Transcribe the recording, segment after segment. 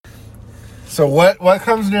So what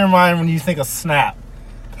comes to your mind when you think of Snap?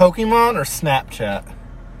 Pokemon or Snapchat?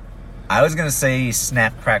 I was going to say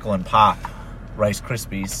Snap, Crackle, and Pop. Rice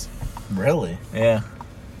Krispies. Really? Yeah.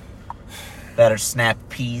 That are Snap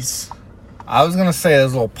Peas. I was going to say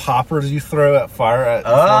those little poppers you throw at fire at 4th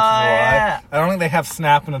of July. Yeah. I don't think they have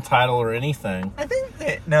Snap in the title or anything. I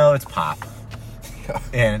think no, it's Pop.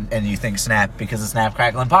 And you think Snap because of Snap,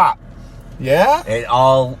 Crackle, and Pop. Yeah?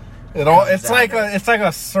 It's like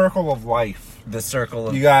a circle of life. The circle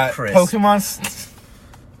of You got Chris. Pokemon.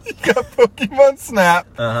 You got Pokemon Snap.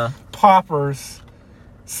 Poppers.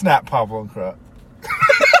 Snap, Pablo, and Crap.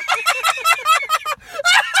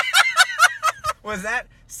 Was that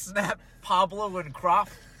Snap, Pablo, and Crop?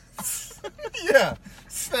 Yeah.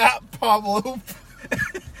 Snap, Pablo.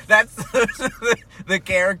 That's the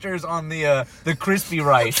characters on the crispy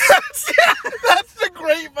rice. That's the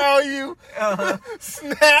great value.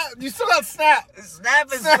 Snap. You still got Snap.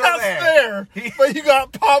 Snap is Snap's still there. But you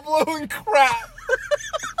got Pablo and Crap.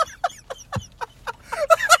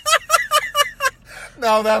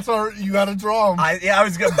 No, that's you got to draw them. I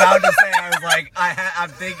was about to say, I was like, I'm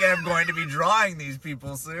thinking I'm going to be drawing these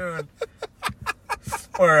people soon.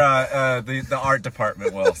 Or the art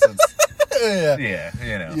department will, since... Yeah,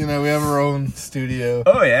 you know. We have our own studio.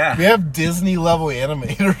 Oh, yeah. We have Disney-level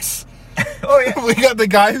animators. Oh, yeah. We got the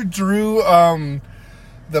guy who drew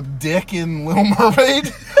the dick in Little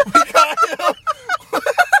Mermaid. We got him.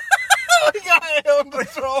 We got him to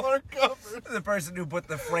draw our cover. The person who put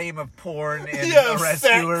the frame of porn in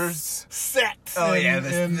Rescuers. Sex. Oh,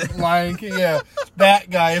 and Lion King. Yeah, that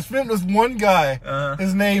guy. It's been this one guy.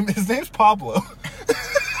 His name's Pablo.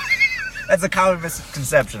 That's a common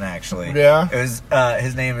misconception, actually. Yeah. It was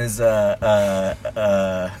his name is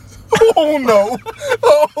Oh no!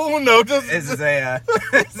 Oh no! This is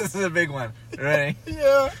a big one. Ready?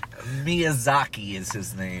 Yeah. Miyazaki is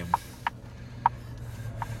his name.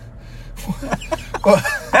 What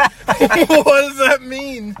does that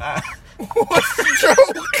mean? What's the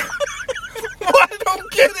joke? I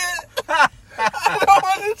don't get it. I don't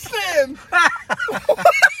understand.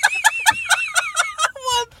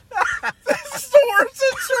 What? This is the worst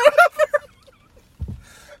intro ever.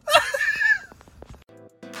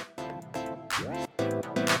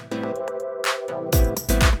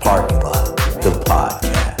 Parking Lot, the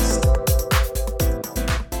podcast.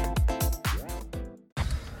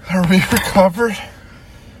 Are we recovered?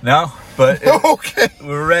 No, but Okay.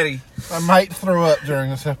 we're ready. I might throw up during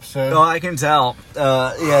this episode. Oh, I can tell.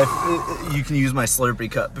 You can use my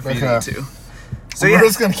Slurpee cup if you need to. So we're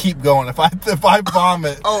just gonna keep going. If I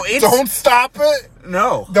vomit, don't stop it.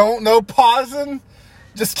 No pausing.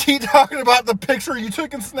 Just keep talking about the picture you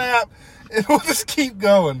took in Snap, and we'll just keep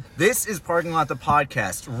going. This is Parking Lot, the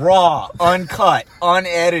podcast, raw, uncut,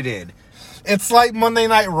 unedited. It's like Monday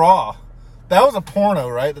Night Raw. That was a porno,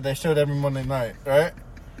 right? That they showed every Monday night, right?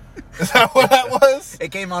 Is that what that was?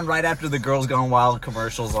 It came on right after the Girls Gone Wild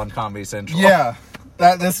commercials on Comedy Central. Yeah.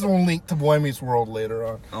 This will link to Boy Meets World later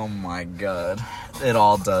on. Oh my god. It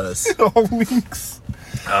all does. It all links.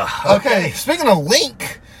 Okay, speaking of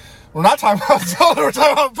Link, we're not talking about Zelda, we're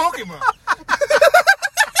talking about Pokemon.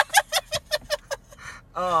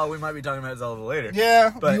 Oh, we might be talking about Zelda later.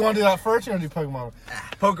 Yeah, but you want to do that first or you want to do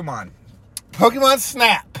Pokemon? Pokemon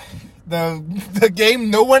Snap. The game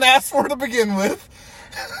no one asked for to begin with.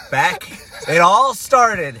 It all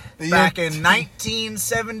started back in 19...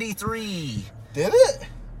 1973. Did it?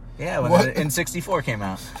 Yeah, when the N64 came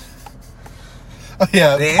out. Oh,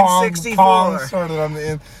 yeah, the N64. Pong started on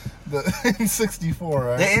the N64,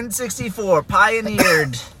 right? The N64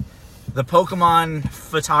 pioneered the Pokemon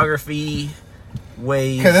photography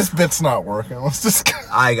wave. Okay, this bit's not working. Let's just...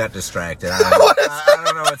 I got distracted. I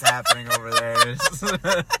don't know what's happening over there.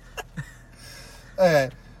 Okay,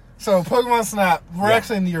 so Pokemon Snap, we're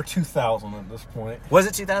actually in the year 2000 at this point. Was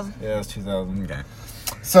it 2000? Yeah, it was 2000. Okay.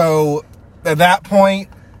 So, at that point,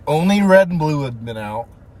 only Red and Blue had been out.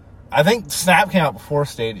 I think Snap came out before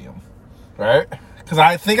Stadium, right? Because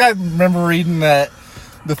I think I remember reading that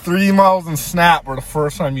the 3D models in Snap were the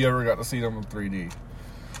first time you ever got to see them in 3D.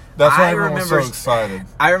 That's why everyone was so excited.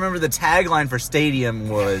 I remember the tagline for Stadium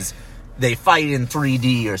was, they fight in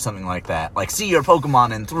 3D or something like that. Like, see your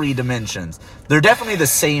Pokemon in 3 dimensions. They're definitely the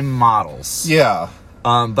same models. Yeah.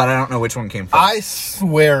 But I don't know which one came first. I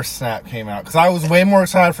swear Snap came out, because I was way more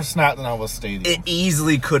excited for Snap than I was Stadium. It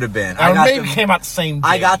easily could have been. Maybe it came out the same day.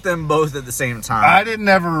 I got them both at the same time. I didn't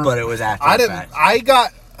ever... But it was after the fact.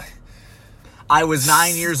 I was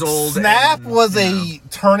 9 years old. Snap and, was you know. a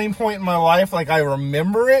turning point in my life. Like, I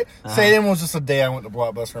remember it. Stadium was just a day I went to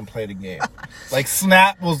Blockbuster and played a game. Like,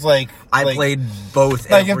 Snap was like... I played both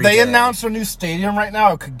Like, every if they day. announced a new stadium right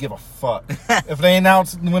now, I could give a fuck. When they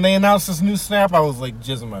announced this new Snap, I was like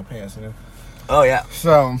jizzing my pants, you know? Oh, yeah.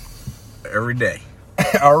 So, Every day.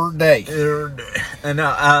 our day. And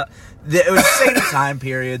it was the same time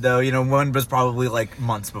period, though. You know, one was probably like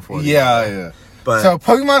months before. Yeah. But So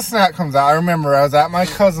Pokemon Snap comes out. I remember I was at my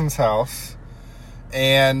cousin's house,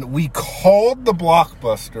 and we called the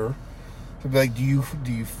Blockbuster to be like, "Do you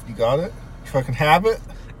got it? You fucking have it?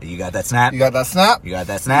 you got that Snap? You got that Snap? You got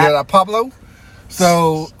that You Snap? got that Pablo?"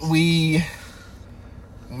 So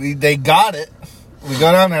they got it. We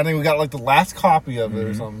go down there. I think we got like the last copy of it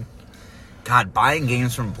or something. God, buying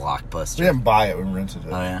games from We Blockbuster. didn't buy it. We rented it.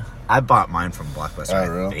 Oh, yeah. I bought mine from Blockbuster, Oh, I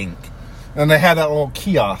really? think. And they had that little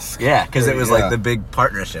kiosk. Yeah, because it was Yeah. like the big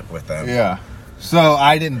partnership with them. Yeah. So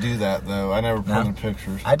I didn't do that though. I never put No? in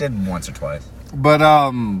pictures. I did once or twice. But I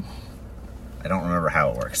don't remember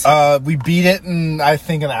how it works. we beat it in I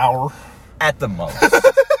think an hour, At the most.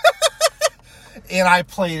 and I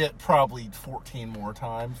played it probably 14 more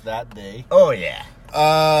times that day. Oh, yeah.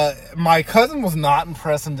 My cousin was not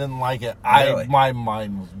impressed and didn't like it. Really? My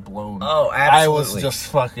mind was blown. Oh, I was absolutely. just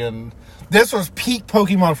fucking. This was peak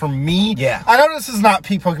Pokemon for me. Yeah. I know this is not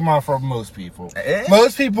peak Pokemon for most people. Eh?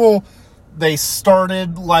 Most people, they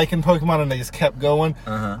started liking Pokemon and they just kept going.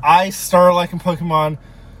 Uh-huh. I started liking Pokemon,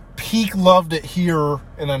 peak loved it here,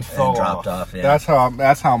 and then fell dropped off, yeah. That's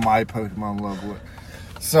how my Pokemon love went.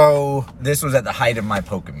 So This was at the height of my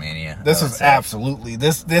Pokemania. this I would is say. absolutely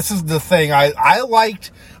this is the thing I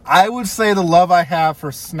liked. I would say the love I have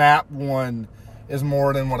for Snap 1 is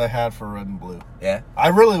more than what I had for Red and Blue. Yeah. I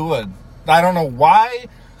really would. I don't know why.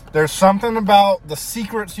 There's something about the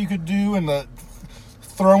secrets you could do and the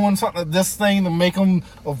throwing something at this thing to make them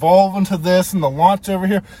evolve into this and the launch over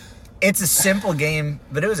here. It's a simple game,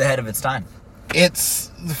 but it was ahead of its time.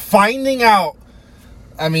 It's finding out.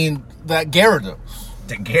 I mean, that Gyarados.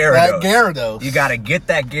 The Gyarados. That Gyarados. You gotta get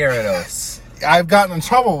that Gyarados. I've gotten in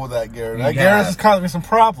trouble with that Gyarados. That You Gyarados have. has caused me some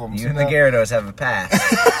problems. You and the know? Gyarados have a past.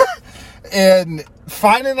 And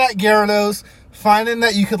finding that Gyarados, finding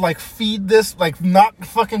that you could like feed this, like knock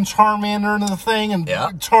fucking Charmander into the thing, and Yeah.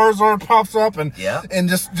 Charizard pops up, and Yeah. and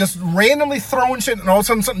just randomly throwing shit, and all of a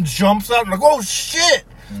sudden something jumps out, and like, oh shit,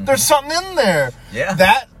 there's something in there. Yeah.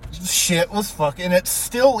 That shit was fucking. It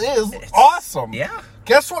still is awesome. Yeah.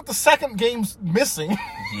 Guess what? The second game's missing.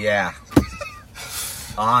 Yeah.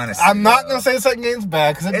 Honestly. I'm not though. gonna say the second game's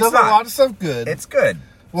bad because it It's does not. a lot of stuff good. It's good.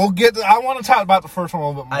 We'll get. I want to talk about the first one a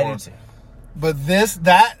little bit more. I do too. But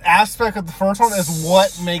that aspect of the first one is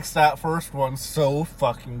what makes that first one so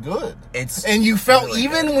fucking good. And you felt, really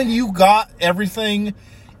even good. when you got everything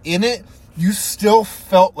in it, you still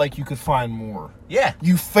felt like you could find more. Yeah.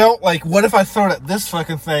 You felt like, what if I throw it at this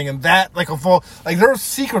fucking thing and that, like, like, there were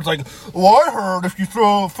secrets, like, well, I heard if you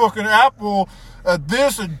throw a fucking apple at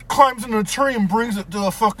this, it climbs in a tree and brings it to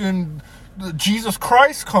the fucking, Jesus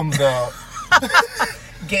Christ comes out.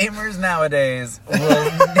 Gamers nowadays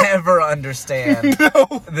will never understand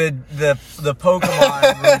the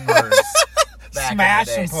Pokemon rumors. Back Smash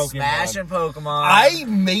in and the day. Pokemon. Smash and Pokemon. I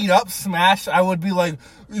made up Smash. I would be like,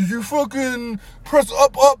 you fucking press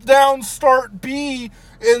up, up, down, start B,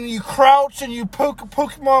 and you crouch and you poke a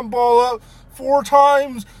Pokemon ball up 4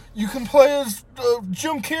 times. You can play as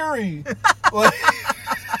Jim Carrey. Like,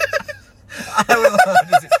 I would love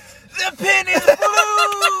to see. The pin is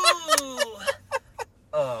blue.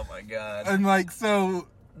 Oh my god. and like, so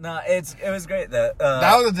No, it was great though.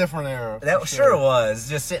 that was a different era. for That sure was.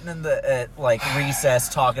 Just sitting in the like recess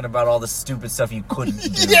talking about all the stupid stuff you couldn't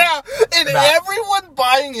do. Yeah, and Nah. everyone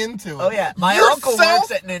buying into it. Oh yeah, my uncle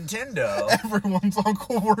works at Nintendo. Everyone's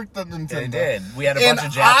uncle worked at Nintendo. They did. We had a And bunch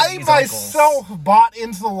of Japanese I uncles. myself bought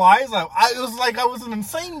into the lies. It was like I was an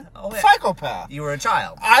insane Oh, yeah. psychopath. You were a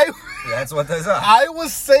child. That's what those are. I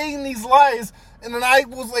was saying these lies, and then I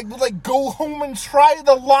was like, would like go home and try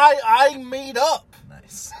the lie I made up.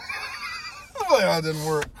 Nice. Well, that didn't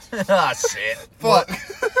work. Oh shit. Fuck.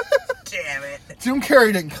 Damn it. Jim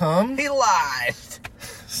Carrey didn't come. He lied.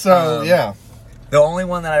 So yeah. The only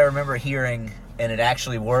one that I remember hearing and it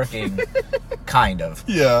actually working, kind of,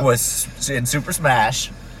 Yeah. was in Super Smash.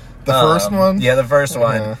 The first one? Yeah, the first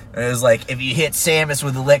one. Uh-huh. And it was like, if you hit Samus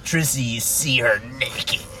with electricity, you see her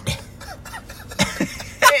naked.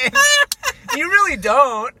 And you really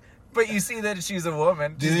don't, but you see that she's a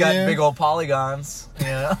woman. She's Do got you? big old polygons, you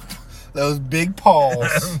know? Those big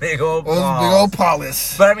paws. Big old Those paws. big old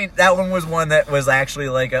paws. But I mean, that one was one that was actually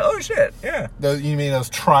like, oh shit, yeah. You mean those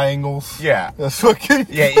triangles? Yeah. Those fucking.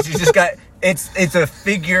 Yeah, she just got It's a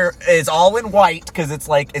figure. It's all in white because it's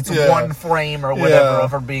like it's one frame or whatever of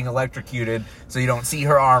her being electrocuted, so you don't see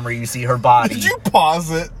her armor, you see her body. Did you pause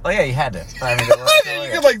it? Oh yeah, you had to. I mean,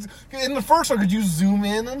 you could, like, in the first one, could you zoom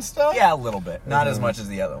in and stuff? Yeah, a little bit, not as much as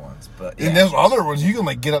the other ones, but in those other ones, you can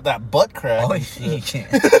like get up that butt crack. Oh, you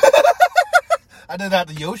can't. I did that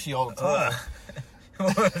to Yoshi all the time.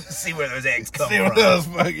 See where those eggs come See from. what those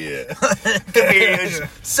fuck yeah. Come here,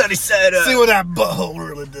 sunny side up. See what that butthole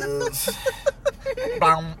really does.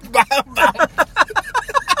 Boom.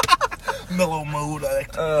 Mellow mode.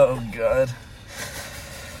 Oh god.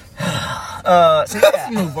 So yeah.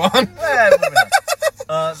 Let's move on.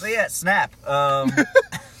 So yeah, Snap.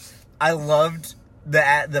 I loved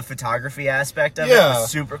the photography aspect of it. It was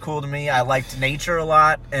super cool to me. I liked nature a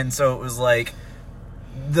lot, and so it was like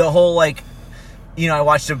the whole like. You know, I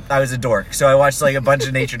was a dork, so I watched like a bunch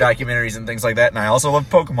of nature documentaries and things like that, and I also love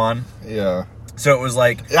Pokemon. Yeah. So it was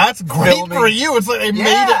like that's great for you. It's like they made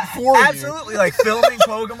it for you. Absolutely, like filming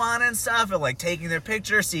Pokemon and stuff, and like taking their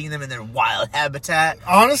picture, seeing them in their wild habitat.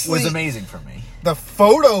 Honestly, was amazing for me. The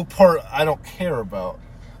photo part I don't care about,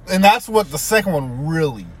 and that's what the second one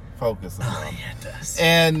really focuses on. Oh yeah, it does.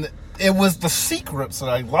 And it was the secrets that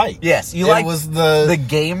I liked. Yes, you like was the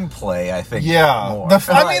gameplay. I think. Yeah, more.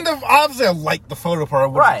 Obviously I liked the photo part. I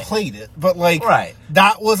would have played it, but like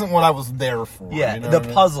that wasn't what I was there for. Yeah, you know the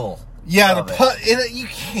puzzle. Yeah, you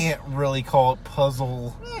can't really call it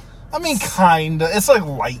puzzle. I mean, kinda. It's like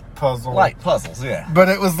light puzzle. Light puzzles, yeah. But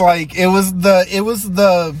it was like it was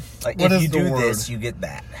the like what if is you the do word? this, you get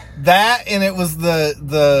that. That and it was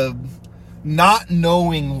the not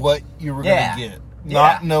knowing what you were gonna get.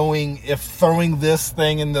 Not knowing if throwing this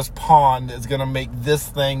thing in this pond is going to make this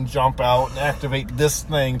thing jump out and activate this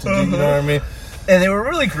thing to do, you know what I mean? And they were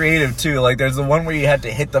really creative, too. Like, there's the one where you had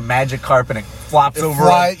to hit the magic carp and it flops over.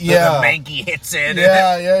 Right, the Mankey hits it.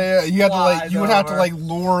 Yeah. You would have to like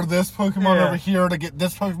lure this Pokemon over here to get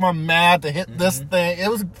this Pokemon mad to hit this thing. It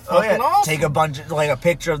was fucking awesome. Take a bunch of, like, a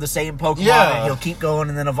picture of the same Pokemon and he'll keep going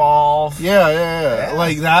and then evolve. Yeah.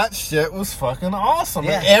 Like, that shit was fucking awesome.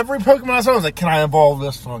 Yeah. And every Pokemon I saw was like, can I evolve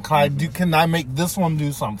this one? Can I make this one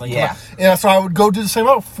do something? So I would go do the same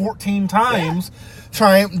 14 times.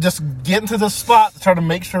 Try and just get into the spot to try to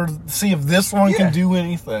make sure to see if this one can do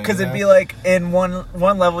anything. Because it'd be like in one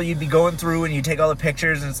level you'd be going through and you take all the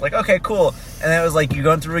pictures and it's like, okay, cool. And then it was like you're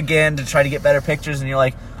going through again to try to get better pictures and you're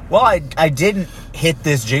like, well, I didn't hit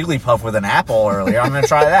this Jigglypuff with an apple earlier. I'm going to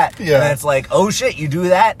try that. And then it's like, oh shit, you do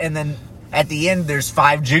that and then at the end there's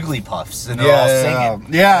 5 Jigglypuffs and they're all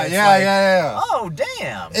singing. Yeah. Oh,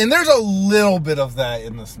 damn. And there's a little bit of that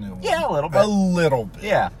in this new one. Yeah, a little bit. A little bit.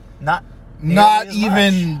 Yeah. Not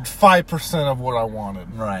even 5% of what I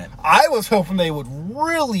wanted. Right. I was hoping they would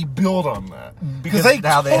really build on that. Because they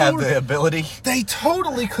have the ability. They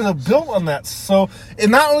totally could have built on that. So, and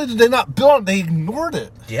not only did they not build on it, they ignored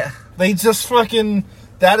it. Yeah. They just fucking,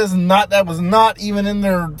 that was not even in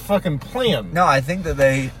their fucking plan. No, I think that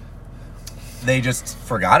they just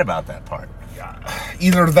forgot about that part.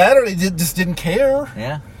 Either that or they just didn't care.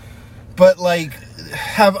 Yeah. But, like,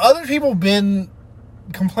 have other people been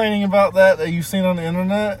complaining about that you've seen on the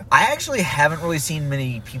internet? I actually haven't really seen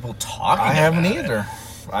many people talking about it. I haven't either.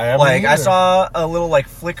 I saw a little like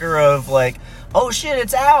flicker of like, oh shit,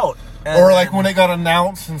 it's out. Or like when it got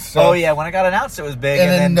announced and stuff. Oh yeah, when it got announced it was big. And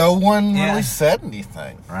then no one really said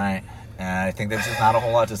anything. Right. I think there's just not a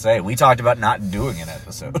whole lot to say. We talked about not doing an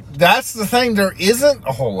episode. That's the thing. There isn't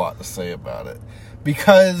a whole lot to say about it.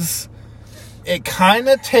 Because it kind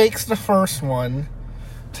of takes the first one,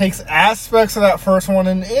 takes aspects of that first one,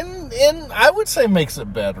 and I would say makes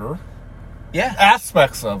it better. Yeah,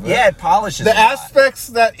 aspects of it. Yeah, it polishes the aspects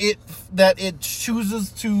that it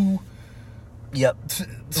chooses to. Yep.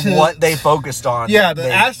 To what they focused on. Yeah,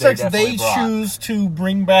 the aspects they choose to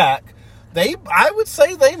bring back. I would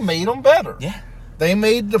say they made them better. Yeah. They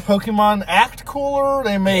made the Pokemon act cooler.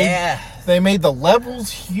 They made the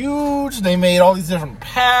levels huge. They made all these different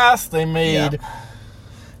paths. They made.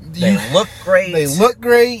 They look great. They look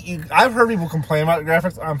great. I've heard people complain about the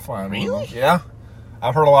graphics. I'm fine with them. Yeah.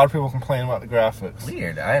 I've heard a lot of people complain about the graphics.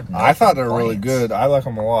 Weird. I thought they were really good. I like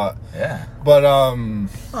them a lot. Yeah. But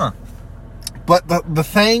But the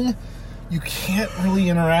thing, you can't really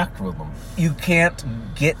interact with them. You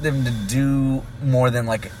can't get them to do more than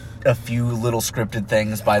like a few little scripted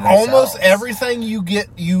things by themselves. Almost everything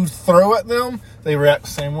you throw at them, they react the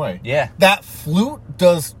same way. Yeah. That flute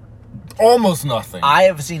does almost nothing. I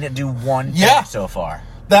have seen it do one thing so far.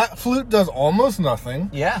 That flute does almost nothing.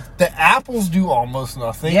 Yeah. The apples do almost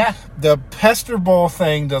nothing. Yeah. The pester ball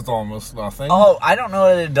thing does almost nothing. Oh, I don't know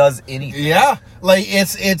that it does anything. Yeah. Like,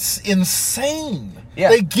 it's insane. Yeah.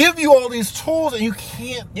 They give you all these tools and you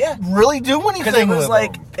can't really do anything Because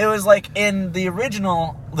with them. it was like in the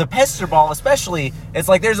original, the pester ball especially, it's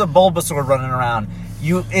like there's a Bulbasaur running around.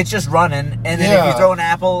 It's just running, and then if you throw an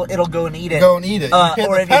apple, it'll go and eat it. Go and eat it. You hit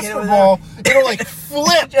or the if you hit pester it with ball, it'll like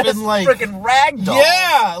flip just and like freaking ragdoll.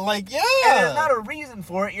 Yeah, like And there's not a reason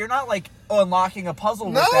for it. You're not like unlocking a puzzle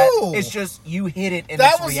with No. that. It's just you hit it and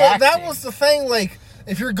that it's was reacting. that was the thing. Like,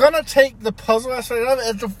 if you're gonna take the puzzle aspect of it,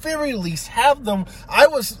 at the very least have them. I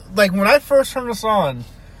was like, when I first turned this on,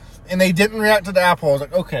 and they didn't react to the apple, I was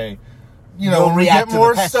like, okay. You know, They'll we react get to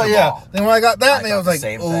more the pester stuff. Yeah. ball. Then when I got that, I was thought the like,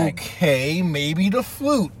 same thing. okay, maybe the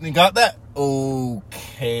flute. And got that.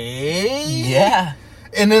 Okay. Yeah.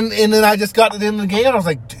 And then I just got it in the game. And I was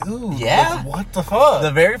like, dude. Yeah. Like, what the fuck?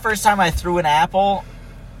 The very first time I threw an apple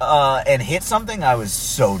and hit something, I was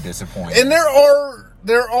so disappointed. And there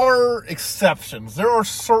are exceptions. There are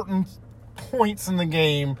certain points in the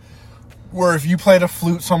game where if you play the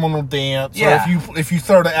flute, someone will dance. Yeah. Or if you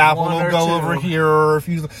throw the apple, One they'll or go two. over here. Or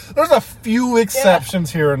there's a few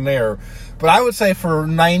exceptions here and there, but I would say for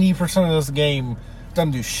 90% of this game, it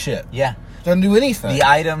doesn't do shit. Yeah. Doesn't do anything. The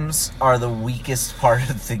items are the weakest part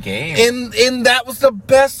of the game. And that was the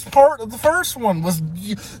best part of the first one, was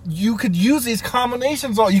you could use these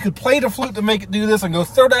combinations. You could play the flute to make it do this, and go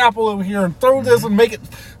throw the apple over here and throw this and make it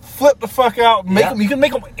flip the fuck out. And you can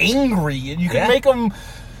make them angry, and you can make them.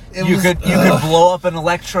 You could blow up an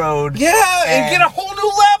electrode. Yeah, and get a whole new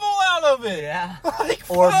level out of it. Yeah. Like,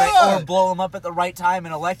 or fuck. blow him up at the right time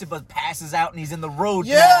and Electabuzz passes out and he's in the road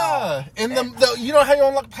now. Yeah. And the you know how you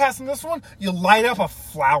unlock passing this one? You light up a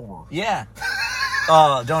flower. Yeah.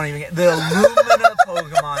 Don't even get the Lumina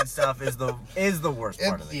Pokemon stuff is the worst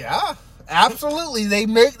part of the game. Yeah. Absolutely.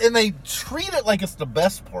 They treat it like it's the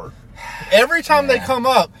best part. Every time they come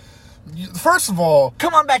up, first of all,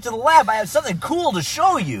 come on back to the lab. I have something cool to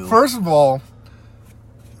show you. First of all,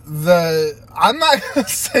 I'm not gonna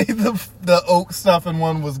say the Oak stuff in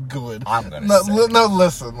one was good. I'm gonna say no.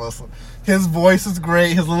 Listen. His voice is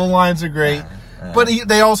great. His little lines are great. But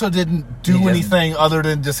they also didn't do anything other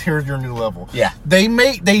than just, here's your new level. Yeah. They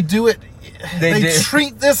do it. They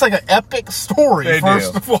treat this like an epic story. They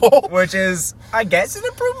first do. of all, which is, I guess, an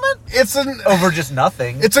improvement. It's over just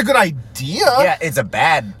nothing. It's a good idea. Yeah, it's a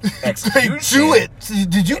bad execution. They do it.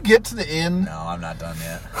 Did you get to the end? No, I'm not done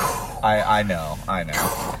yet. I know.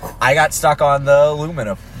 I got stuck on the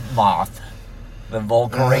Lumina moth, the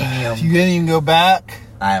Volcaranium. You didn't even go back.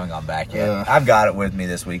 I haven't gone back yet. I've got it with me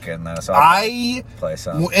this weekend though, so I'll play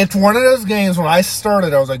some. It's one of those games. When I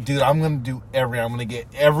started, I was like, dude, I'm gonna do I'm gonna get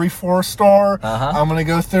every 4-star. I'm gonna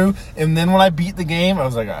go through, and then when I beat the game, I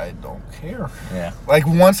was like, I don't care. Yeah. Like,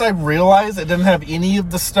 once I realized it didn't have any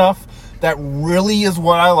of the stuff that really is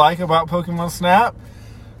what I like about Pokemon Snap,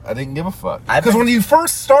 I didn't give a fuck. Because when you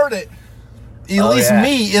first start it, at least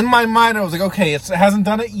me, in my mind, I was like, okay, it hasn't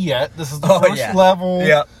done it yet. This is the first level.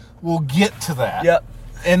 Yep. We'll get to that. Yep.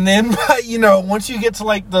 And then, once you get to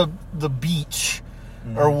like the beach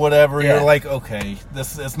or whatever, you're like, okay,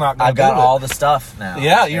 it's not gonna I've got all the stuff now.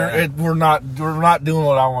 Yeah, we're not doing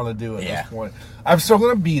what I want to do at this point. I'm still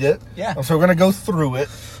gonna beat it. Yeah. I'm still gonna go through it.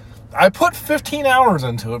 I put 15 hours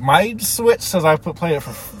into it. My Switch says I played it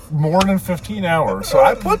for more than 15 hours. So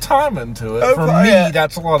I put time into it. For me,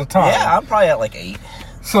 that's a lot of time. Yeah, I'm probably at like 8.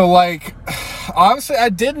 So, like, honestly, I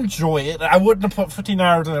did enjoy it. I wouldn't have put 15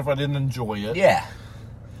 hours in it if I didn't enjoy it. Yeah.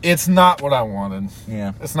 It's not what I wanted.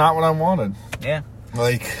 Yeah. It's not what I wanted. Yeah.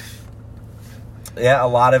 Like... Yeah, a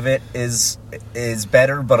lot of it is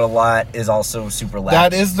better, but a lot is also super laggy.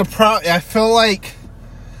 That is the problem. I feel like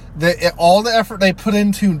all the effort they put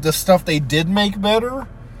into the stuff they did make better,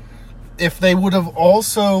 if they would have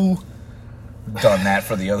also done that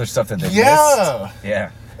for the other stuff that they missed.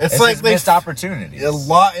 Yeah. It's like they missed opportunities. A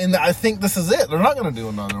lot, and I think this is it. They're not going to do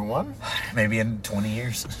another one. Maybe in 20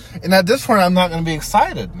 years. And at this point, I'm not going to be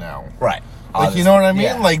excited now. Right. Like, you know what I mean?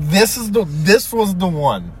 Yeah. Like, this was the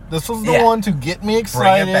one. This was the one to get me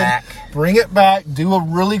excited. Bring it back. Do a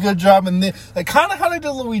really good job. And like, kind of how they did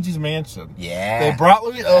Luigi's Mansion. Yeah. They brought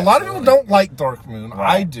a lot of people don't like Dark Moon. Right.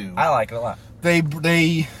 I do. I like it a lot.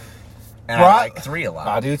 And I like 3 a lot.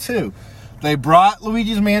 I do too. They brought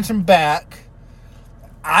Luigi's Mansion back.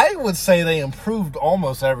 I would say they improved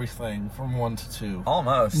almost everything from 1 to 2.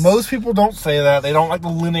 Almost. Most people don't say that. They don't like the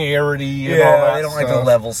linearity and all that. They don't like the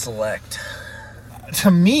level select.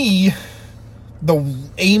 To me, the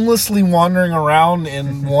aimlessly wandering around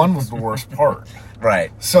in 1 was the worst part.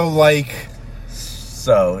 Right. So, like,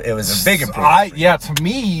 So it was a big improvement. To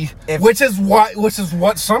me, which is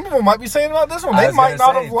what some people might be saying about this one. They might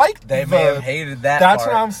not have liked. They may have hated that. That's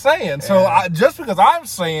part. what I'm saying. So just because I'm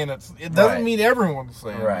saying it doesn't mean everyone's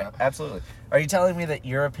saying that. Absolutely. Are you telling me that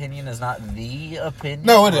your opinion is not the opinion?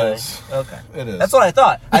 No, it is. Okay, it is. That's what I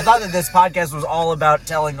thought. I thought that this podcast was all about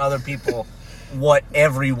telling other people what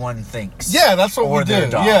everyone thinks. Yeah, that's what we do.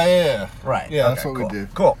 Yeah. Right. Yeah, that's what we do.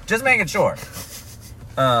 Cool. Just making sure.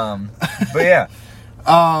 But yeah.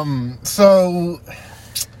 So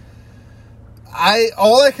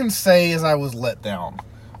all I can say is I was let down.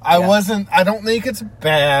 I don't think it's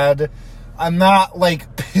bad. I'm not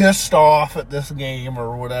like pissed off at this game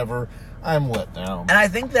or whatever. I'm let down. And I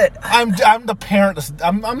think that I'm the parent.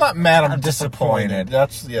 I'm not mad. I'm disappointed.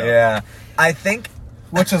 That's Yeah. I think,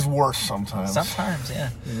 which is worse sometimes. Sometimes,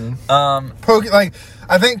 yeah. Mm-hmm.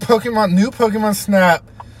 I think new Pokemon Snap,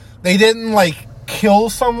 they didn't like kill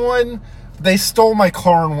someone. They stole my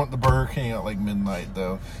car and went to Burger King at like midnight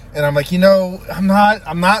though. And I'm like, I'm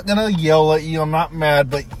not gonna yell at you. I'm not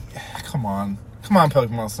mad, but come on,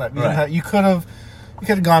 Pokemon Snap. You could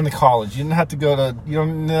have gone to college. You didn't have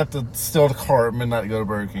to steal the car at midnight to go to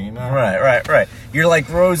Burger King. You know? Right. You're like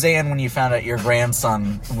Roseanne when you found out your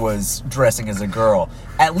grandson was dressing as a girl.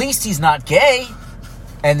 At least he's not gay.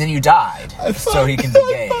 And then you died, so he can be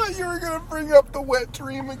gay. I thought you were going to bring up the wet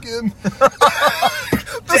dream again.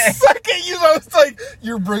 The second it's like,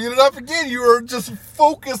 you're bringing it up again. You were just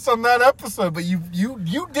focused on that episode, but you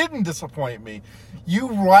didn't disappoint me. You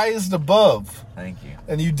rised above. Thank you.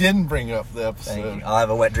 And you didn't bring up the episode. Thank you. I'll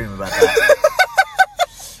have a wet dream about that.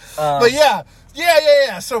 But yeah.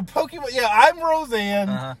 So Pokemon, I'm Roseanne.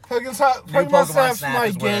 Pokemon Snap's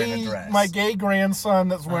my gay grandson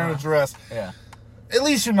that's wearing a dress. Yeah. At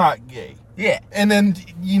least you're not gay. Yeah. And then,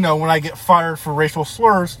 when I get fired for racial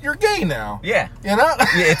slurs, you're gay now. Yeah. You know?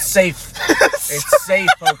 Yeah, it's safe. It's safe,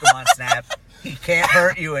 Pokemon Snap. He can't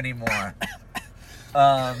hurt you anymore.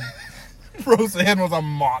 Roseanne was a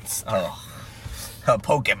monster. Oh. A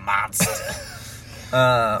Pokemon monster.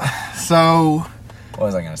 So... What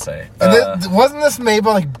was I going to say? Wasn't this made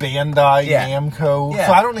by like Bandai Namco? Yeah.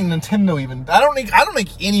 So I don't think Nintendo even... I don't think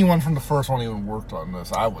anyone from the first one even worked on this,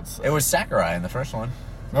 I would say. It was Sakurai in the first one.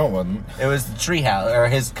 No, it wasn't. It was the Treehouse, or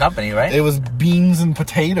his company, right? It was Beans and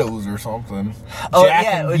Potatoes or something.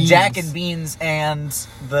 Jack and Beans and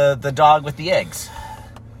the dog with the eggs,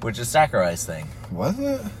 which is Sakurai's thing. Was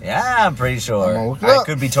it? Yeah, I'm pretty sure. I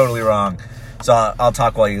could be totally wrong. So I'll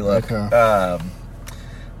talk while you look. Okay.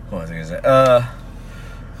 What was I going to say?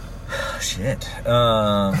 Shit.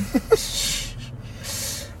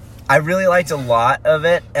 I really liked a lot of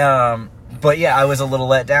it. But yeah, I was a little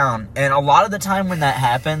let down. And a lot of the time when that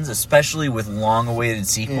happens, especially with long-awaited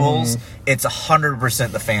sequels, it's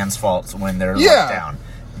 100% the fans' fault when they're let down.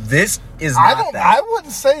 This is not that. I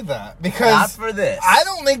wouldn't say that because not for this. I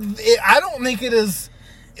don't think it is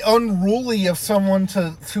unruly of someone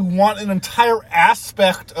to want an entire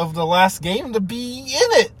aspect of the last game to be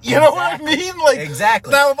in it. You know what I mean? Like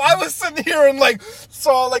exactly. Now, if I was sitting here and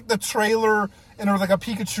saw the trailer and there was a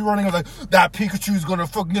Pikachu running, I was like, that Pikachu's gonna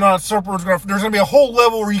fucking get on a surfboard. There's gonna be a whole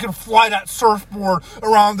level where you can fly that surfboard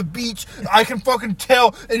around the beach. I can fucking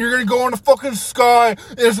tell, and you're gonna go in the fucking sky,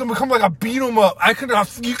 and it's gonna become like a beat 'em up.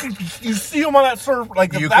 You see him on that surf,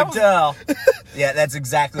 you can tell. Yeah, that's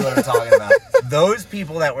exactly what I'm talking about. Those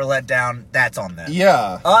people that were let down, that's on them.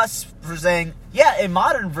 Yeah. Us for saying, a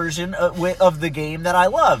modern version of the game that I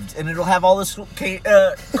loved, and it'll have all this cool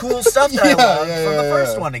stuff that I loved from the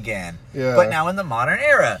first one again. Yeah. But now in the modern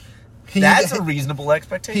era, that's a reasonable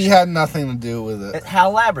expectation. He had nothing to do with it.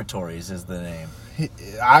 HAL Laboratories is the name.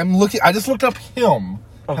 I just looked up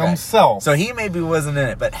himself. So he maybe wasn't in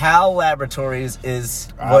it, but HAL Laboratories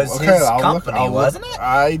was his company, wasn't it?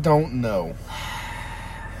 I don't know.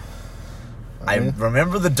 I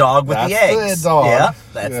remember the dog with the eggs. That's the dog. Yeah,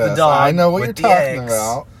 that's the dog. I know what you're talking eggs.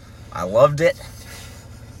 about. I loved it.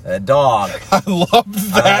 The dog. I loved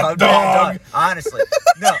that dog. Honestly,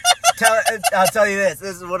 no. I'll tell you this.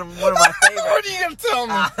 This is one of my favorites. What are you gonna tell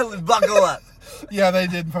me? Buckle up. Yeah, they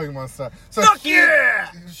did Pokemon stuff. So Fuck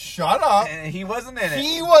yeah! Shut up. And he wasn't in it.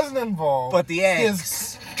 He wasn't involved. But the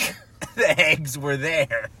eggs, the eggs were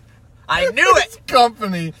there. I knew it.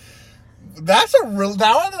 Company. That's a real.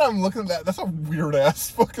 Now that I'm looking at that, that's a weird ass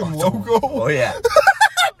fucking logo. Oh yeah.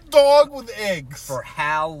 Dog with eggs for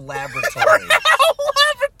HAL Laboratories. HAL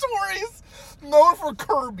Laboratories, known for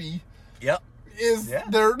Kirby. Yep.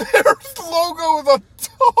 Their logo is a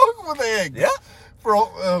dog with eggs. Yeah.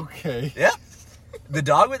 Okay. Yeah. The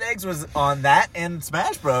dog with eggs was on that and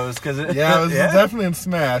Smash Bros. Because it was definitely in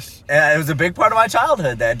Smash. And it was a big part of my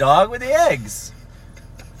childhood. That dog with the eggs.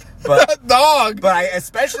 But that dog. But I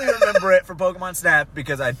especially remember it for Pokemon Snap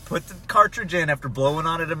because I'd put the cartridge in after blowing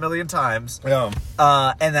on it a million times. Yeah.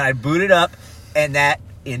 And then I'd boot it up, and that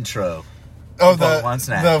intro. Oh, Pokemon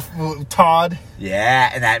Snap. the Todd.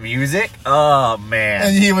 Yeah, and that music. Oh man.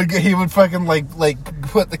 And he would fucking like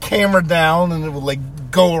put the camera down, and it would like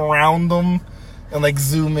go around them and like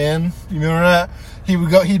zoom in. You remember that?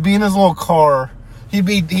 He'd be in his little car. He'd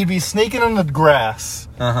be sneaking in the grass.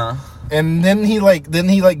 Uh-huh. And then he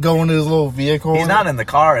go into his little vehicle. He's not in the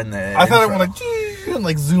car in the I thought it went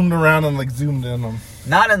like zoomed around and like zoomed in him.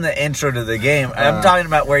 Not in the intro to the game. I'm talking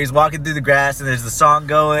about where he's walking through the grass and there's the song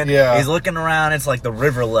going. Yeah. He's looking around. It's like the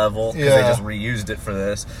river level because they just reused it for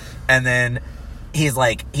this. And then he's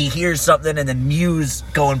like, he hears something and then Mew's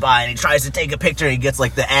going by and he tries to take a picture and he gets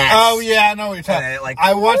like the axe. Oh yeah, I know what you're talking about. Like,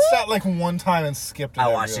 I watched that like one time and skipped it. I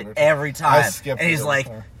watched it every time. I skipped it. And he's like,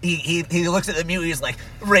 he looks at the Mew, he's like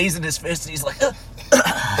raising his fist and he's like,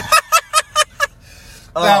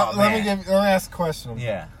 now, let me ask a question.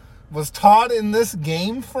 Yeah. Was Todd in this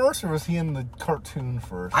game first, or was he in the cartoon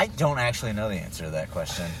first? I don't actually know the answer to that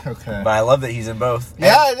question. Okay. But I love that he's in both.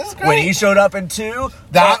 Yeah, and it is great. When he showed up in 2,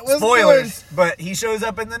 that was spoilers, good. But he shows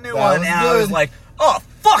up in the new that one, was and good. I was like, oh,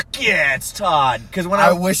 fuck yeah, it's Todd. Because when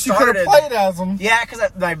I wish you could have played as him. Yeah, because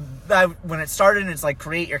when it started and it's like,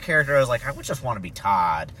 create your character, I was like, I would just want to be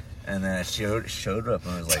Todd. And then it showed up,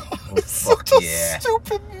 and I was like, oh, fuck such yeah. a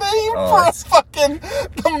stupid name for a fucking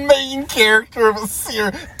the main character of a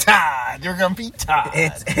series. Todd, you're gonna be Todd.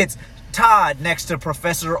 It's Todd next to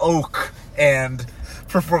Professor Oak and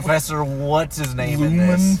Professor what's his name Lumen? in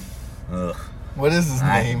this? Ugh. What is his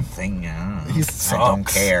name? He sucks. I don't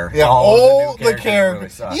care. Yeah, all the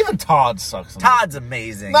characters. Really even Todd sucks. Todd's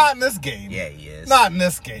amazing. Not in this game. Yeah, he is. Not in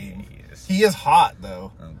this game. He is hot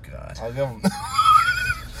though. Oh god. I'll give him.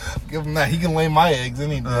 Give him that. He can lay my eggs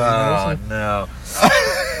any day. Oh no.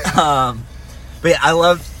 But yeah, I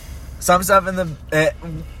love some stuff in the.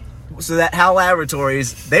 So that HAL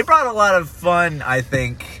Laboratories, they brought a lot of fun, I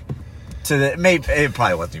think, to the. Maybe it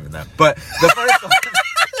probably wasn't even them, but the first one.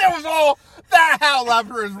 It was all that HAL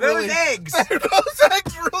Laboratories. Really, those eggs. Those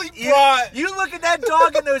eggs really brought. You look at that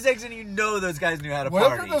dog and those eggs, and you know those guys knew how to what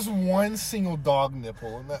party. What if there's one single dog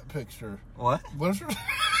nipple in that picture? What? What if?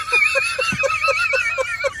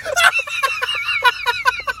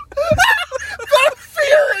 The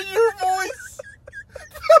fear in your voice.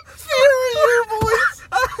 The fear in your voice.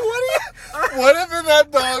 What if in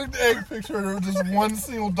that dog egg picture there was just one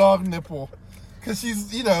single dog nipple? Because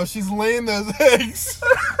she's laying those eggs. The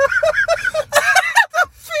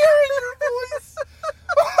fear in your voice.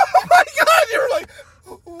 Oh my god, you were like,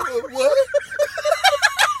 what?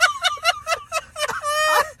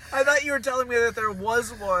 I thought you were telling me that there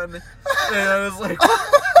was one, and I was like, where?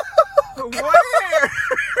 Oh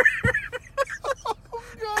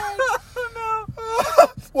god. Oh, no.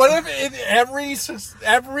 What if in every so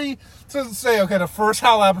say, okay, the first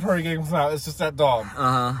HAL Laboratory game comes out, it's just that dog.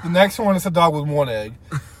 Uh-huh. The next one is a dog with one egg.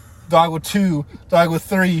 Dog with 2, dog with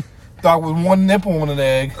 3, dog with one nipple on an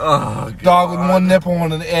egg. Oh, God. Dog with one nipple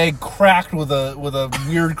on an egg cracked with a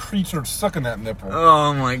weird creature sucking that nipple.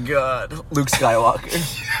 Oh my god. Luke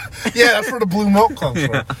Skywalker. Yeah, that's where the blue milk comes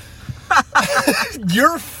from.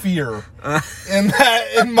 Your fear in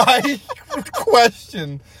my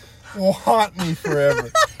question will haunt me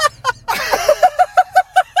forever.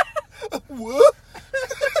 What?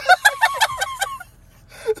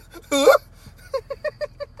 Oh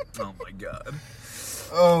my god.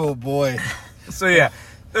 Oh boy. So yeah,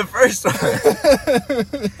 the first one.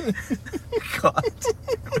 God.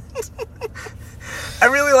 I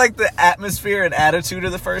really like the atmosphere and attitude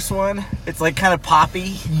of the first one. It's like kind of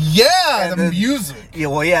poppy. Yeah, And the music. Yeah,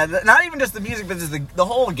 well, yeah, not even just the music, but just the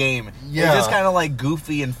whole game. Yeah. It's just kind of like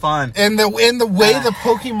goofy and fun. And the way the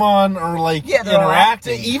Pokemon are like Yeah, they're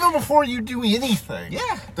interacting, acting. even before you do anything.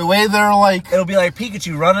 Yeah. The way they're like It'll be like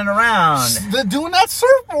Pikachu running around. they're doing that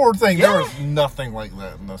surfboard thing. Yeah. There was nothing like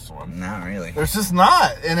that in this one. Not really. There's just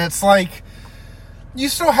not. And it's like you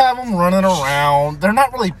still have them running around. They're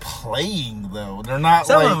not really playing though. They're not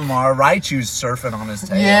Some like of them are. Raichu's surfing on his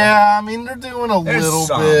tail. yeah, I mean they're doing a There's little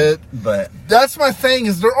some, bit. but That's my thing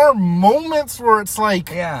is there are moments where it's like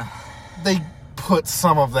yeah, they put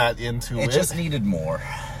some of that into it. it just needed more.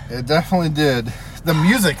 It definitely did. The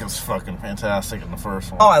music is fucking fantastic in the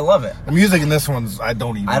first one. Oh, I love it. The music in this one's I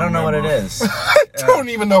don't know what it is. I don't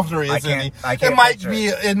even know if there is any. I can't It might picture be.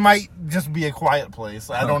 It might just be a quiet place.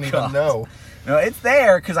 I don't even God. know. No, it's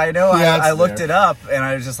there because I know Yeah, it's I looked there. it up and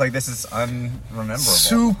I was just like, this is unrememberable.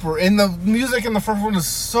 Super. And the music in the first one is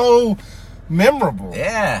so memorable.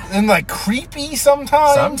 Yeah. And like creepy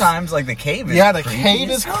sometimes. Sometimes like the cave is Yeah, the creepy cave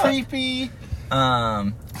as is fuck. creepy.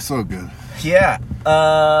 So good. Yeah.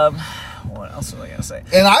 What else was I gonna say?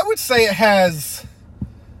 And I would say it has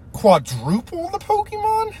quadruple the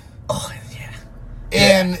Pokemon. Oh yeah.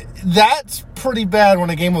 And that's pretty bad when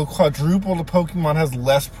a game with quadruple the Pokemon has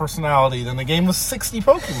less personality than a game with 60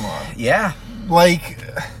 Pokemon. Yeah. Like,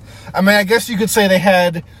 I mean, I guess you could say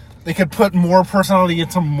they could put more personality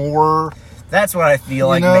into more. That's what I feel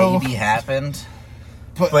like maybe happened.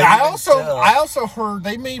 But I also heard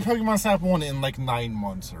they made Pokemon Snap 1 in like 9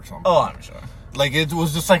 months or something. Oh, I'm sure. Like, it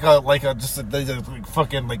was just like they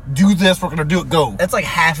fucking like, do this, we're gonna do it, go. It's like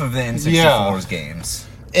half of the N64's games.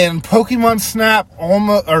 And Pokemon Snap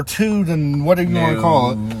almost, or 2, then whatever you want to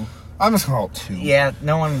call it. I'm just gonna call it 2. Yeah,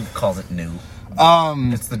 no one calls it new.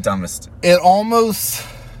 It's the dumbest.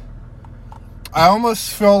 I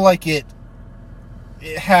almost feel like it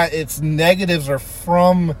had its negatives are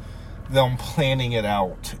from them planning it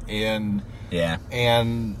out and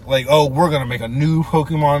like, oh, we're gonna make a new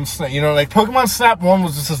Pokemon Snap. You know, like Pokemon Snap 1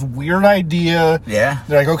 was just this weird idea. Yeah.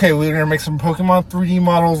 They're like, okay, we're gonna make some Pokemon 3D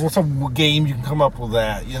models. What's a game you can come up with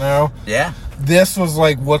that? You know? Yeah. This was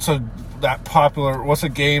like, what's a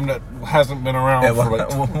game that hasn't been around for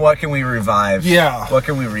like... What can we revive? Yeah. What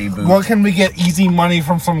can we reboot? What can we get easy money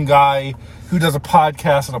from some guy who does a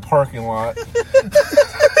podcast in a parking lot?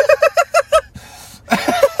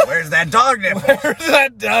 Where's that dog nipple? Where's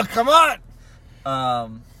that dog? Come on!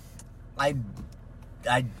 I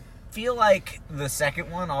feel like the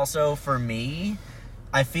second one also, for me,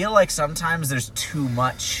 I feel like sometimes there's too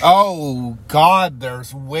much. Oh God,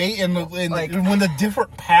 there's way when the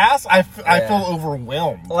different paths, I feel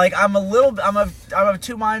overwhelmed. Like I'm of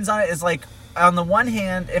two minds on it. It's like, on the one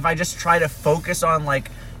hand, if I just try to focus on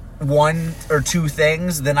like one or two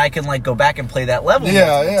things, then I can like go back and play that level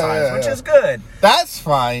multiple times, which is good. That's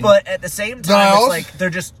fine. But at the same time, it's like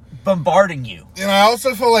they're just bombarding you. And I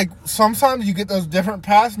also feel like sometimes you get those different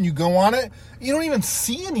paths and you go on it, you don't even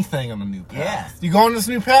see anything on the new path. Yeah. You go on this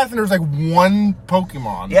new path and there's like one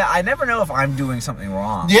Pokemon. Yeah, I never know if I'm doing something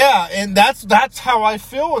wrong. Yeah, and that's how I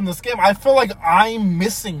feel in this game. I feel like I'm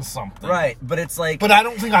missing something. Right, but it's like... But I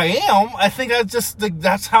don't think I am. I think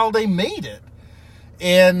that's how they made it.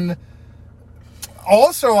 And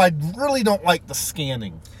also, I really don't like the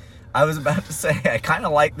scanning. I was about to say, I kind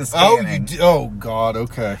of like the scanning. Oh, God,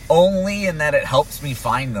 okay. Only in that it helps me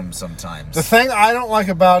find them sometimes. The thing I don't like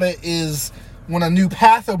about it is when a new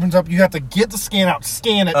path opens up, you have to get the scan out,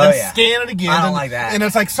 scan it, then scan it again. I don't like that. And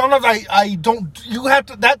it's like, sometimes I don't, you have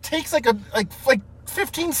to, that takes like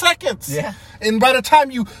 15 seconds. Yeah. And by the time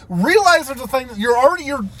you realize there's a thing,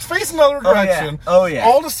 you're facing another direction. Oh, yeah.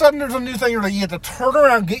 All of a sudden there's a new thing. You have to turn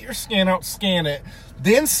around, get your scan out, scan it,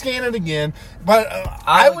 then scan it again. But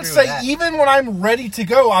I would say even when I'm ready to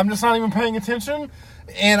go, I'm just not even paying attention.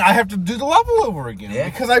 And I have to do the level over again. Yeah.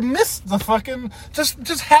 Because I missed the fucking...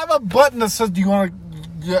 Just have a button that says, do you want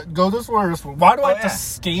to go this way or this way? Why do I have to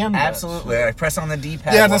scan that? Absolutely. I press on the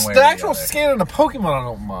D-pad. Yeah, the actual scanning the Pokemon I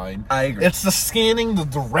don't mind. I agree. It's the scanning the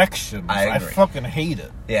directions. I fucking hate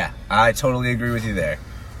it. Yeah, I totally agree with you there.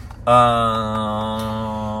 What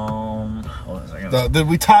was I gonna say? Did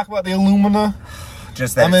we talk about the Illumina?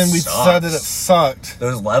 Just that we said that it sucked.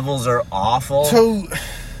 Those levels are awful. So...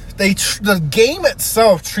 the game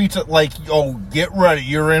itself treats it like, oh, get ready,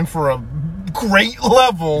 you're in for a great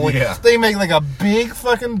level. Like, yeah. They make like a big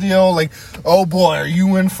fucking deal, like, oh boy, are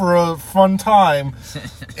you in for a fun time?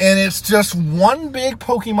 And it's just one big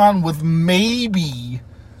Pokemon with maybe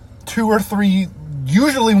 2 or 3,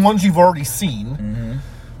 usually ones you've already seen,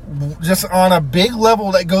 just on a big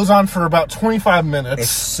level that goes on for about 25 minutes.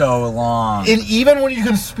 It's so long. And even when you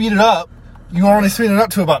can speed it up, you only speed it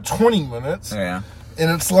up to about 20 minutes. Yeah. And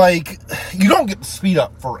it's like, you don't get to speed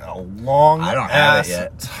up for a long time.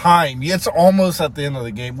 It's almost at the end of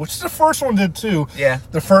the game, which the first one did too. Yeah.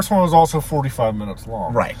 The first one was also 45 minutes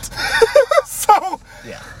long. Right. So,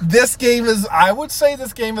 this game is, I would say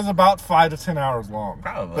this game is about 5 to 10 hours long.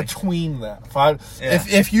 Probably. Between that.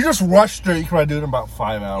 If you just rush through it, you can probably do it in about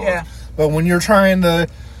 5 hours. Yeah. But when you're trying to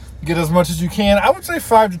get as much as you can, I would say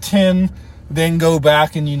 5 to 10, then go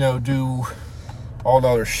back and, do all the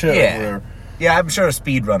other shit. Yeah. Yeah, I'm sure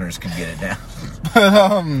speedrunners can get it down.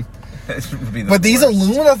 But these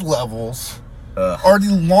Illumina levels are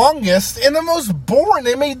the longest and the most boring.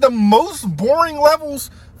 They made the most boring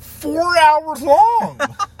levels 4 hours long.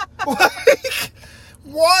 Like,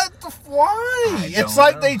 what? Why? It's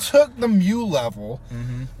like they took the Mew level,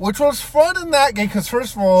 which was fun in that game, because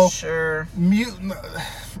first of all,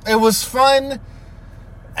 it was fun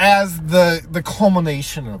as the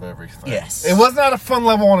culmination of everything. Yes. It was not a fun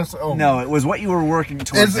level on its own. No, it was what you were working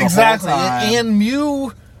towards exactly. And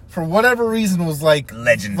Mew for whatever reason, was like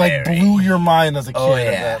legendary, like blew your mind as a kid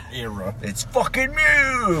at that era. It's fucking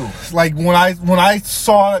Mew. Like when I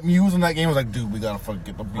saw that Mew was in that game, I was like, dude, we gotta fucking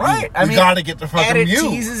get the Mew. Right, we gotta get the fucking and Mew. And it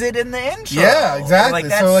teases it in the intro. Yeah, exactly.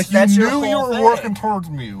 Like, so like you knew you were thing. working towards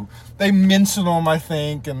Mew. They mention them, I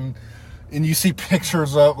think, and you see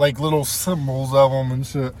pictures of like little symbols of them and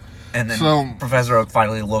shit. And then Professor Oak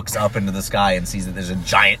finally looks up into the sky and sees that there's a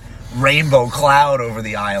giant rainbow cloud over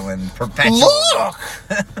the island. Perpetual. Look!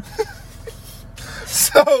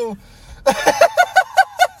 so,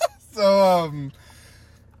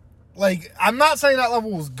 like, I'm not saying that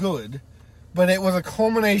level was good, but it was a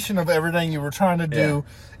culmination of everything you were trying to do.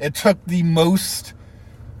 Yeah. It took the most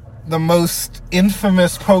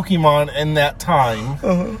infamous Pokemon in that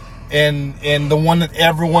time, and the one that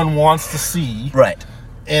everyone wants to see. Right.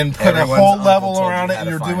 And put a whole level around it, and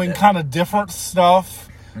you're doing kind of different stuff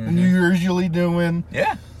than you're usually doing.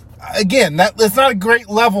 Yeah. Again, it's not a great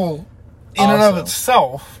level in and of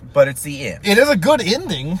itself. But it's the end. It is a good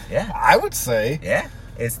ending. Yeah. I would say. Yeah.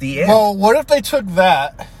 It's the end. Well, what if they took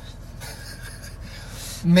that,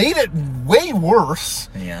 made it way worse,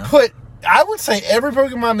 I would say every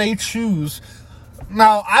Pokemon they choose.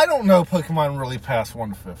 Now, I don't know Pokemon really past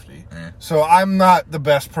 150. So I'm not the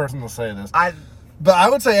best person to say this. But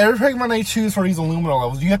I would say every Pokemon they choose for these Illumina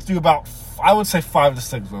levels, you have to do about, I would say 5 to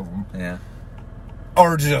 6 of them. Yeah.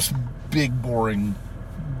 Are just big, boring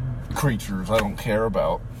creatures I don't care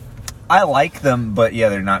about. I like them, but yeah,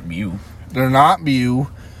 they're not Mew. They're not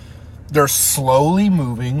Mew. They're slowly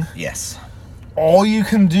moving. Yes. All you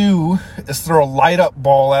can do is throw a light-up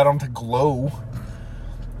ball at them to glow.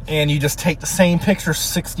 And you just take the same picture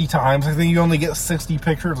 60 times. I think you only get 60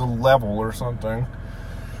 pictures a level or something.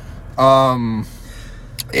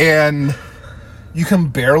 And you can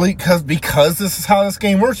barely, because this is how this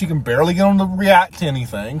game works, you can barely get them to react to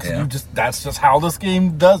anything. That's just how this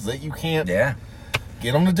game does it. You can't get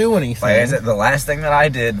them to do anything. Like I said, the last thing that I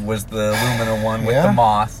did was the Lumina one with the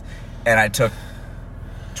moth, and I took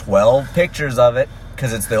 12 pictures of it,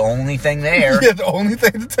 because it's the only thing there. Yeah, the only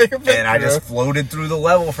thing to take a picture. And I just floated through the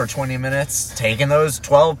level for 20 minutes, taking those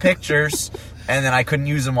 12 pictures, and then I couldn't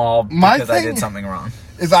use them all because I did something wrong.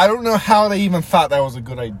 I don't know how they even thought that was a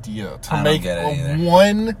good idea to make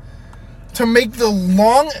the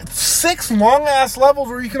 6 long ass levels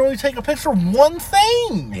where you can only take a picture of one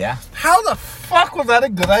thing. Yeah. How the fuck was that a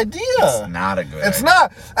good idea? It's not a good idea. It's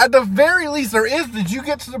not. At the very least, there is. Did you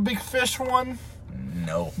get to the big fish one?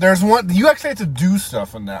 No. There's one. You actually have to do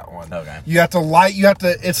stuff in that one. Okay. You have to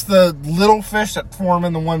it's the little fish that form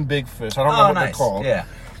in the one big fish. I don't know what they're called. Yeah.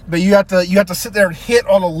 But you have to sit there and hit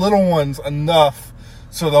all the little ones enough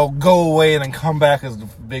so they'll go away and then come back as the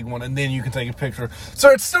big one, and then you can take a picture. So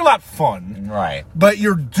it's still not fun. Right. But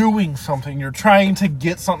you're doing something. You're trying to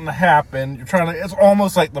get something to happen. It's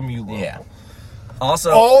almost like the Mew level. Yeah.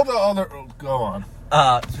 Also, all the other... go on.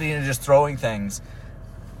 Speaking of just throwing things,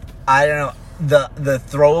 I don't know. The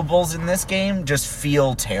throwables in this game just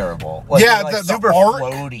feel terrible. Like, the super arc,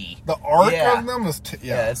 floaty. The arc of them is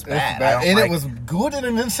it's bad. And it was good in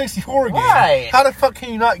an N64 game. Right. How the fuck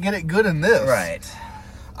can you not get it good in this? Right.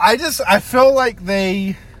 I feel like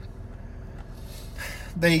they're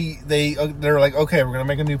like, okay, we're gonna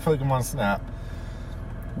make a new Pokemon Snap.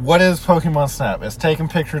 What is Pokemon Snap? It's taking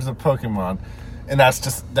pictures of Pokemon. And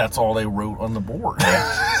that's all they wrote on the board.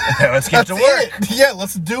 Yeah. Let's get to work. Yeah,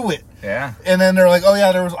 let's do it. Yeah. And then they're like, oh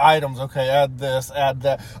yeah, there was items. Okay, add this, add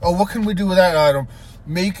that. Oh, what can we do with that item?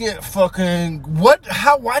 Make it fucking... why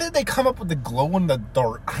did they come up with the glow in the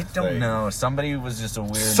dark I don't know. Somebody was just a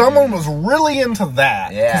weird... Someone was really into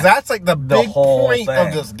that. Yeah. Because that's like the big whole point thing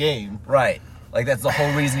of this game. Right. Like, that's the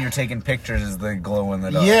whole reason you're taking pictures is the glow in the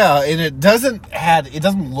dark. Yeah, and it doesn't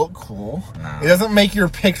look cool. No. It doesn't make your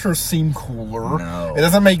pictures seem cooler. No. It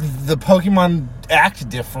doesn't make the Pokemon act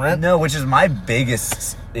different. No, which is my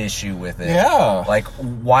biggest issue with it. Yeah. Like,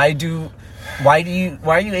 why are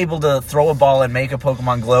you able to throw a ball and make a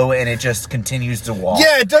Pokemon glow and it just continues to walk?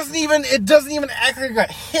 Yeah, it doesn't even act like it got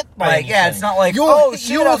hit by anything. Yeah, it's not like, you I'm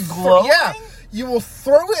glowing? Yeah, you will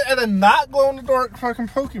throw it at a not glow-in-the-dark fucking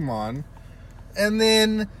Pokemon, and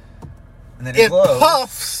then it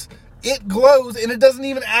puffs, it glows, and it doesn't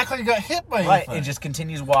even act like it got hit by anything. Right, it just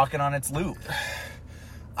continues walking on its loop.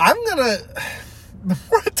 The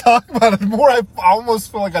more I talk about it, the more I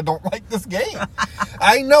almost feel like I don't like this game.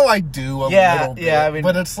 I know I do a little bit, I mean,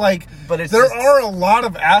 but it's like, there are a lot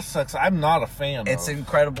of aspects I'm not a fan of. It's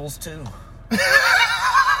Incredibles 2.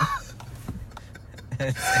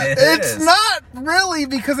 It's not really,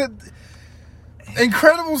 because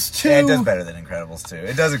Incredibles 2... Yeah, it does better than Incredibles 2.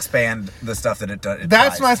 It does expand the stuff that it does.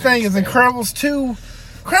 That's my thing, is Incredibles 2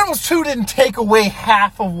 Incredibles 2 didn't take away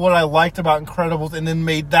half of what I liked about Incredibles and then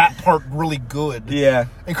made that part really good. Yeah.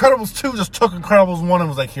 Incredibles 2 just took Incredibles 1 and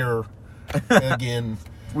was like, here, again.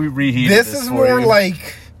 We reheated this is more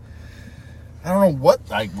like, I don't know what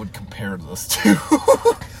I would compare this to.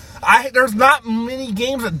 There's not many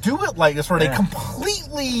games that do it like this, where they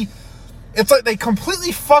completely, it's like they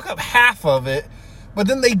completely fuck up half of it, but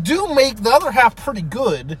then they do make the other half pretty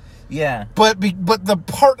good. Yeah. But the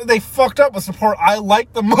part that they fucked up was the part I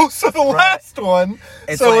liked the most of the last one.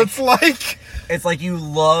 It's like you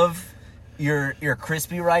love your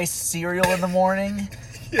crispy rice cereal in the morning,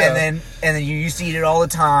 and then you used to eat it all the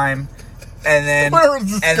time, and then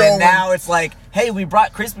now it's like, hey, we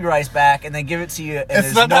brought crispy rice back, and they give it to you, and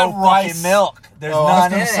there's no fucking milk. There's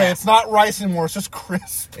none in it. It's not rice anymore. It's just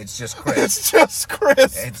crisp. It's just crisp. It's just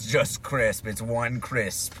crisp. It's just crisp. It's one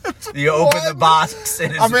crisp. You open the box,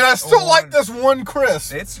 and it's I still like this one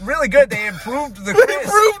crisp. It's really good. They improved the crisp. They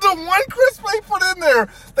improved the one crisp they put in there.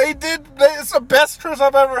 It's the best crisp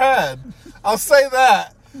I've ever had. I'll say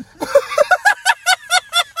that.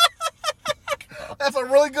 That's a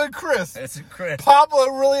really good crisp. It's a crisp. Pablo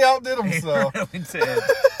really outdid himself. He really did.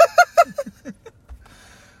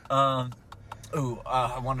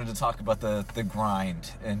 I wanted to talk about the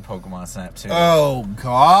grind in Pokemon Snap 2. Oh,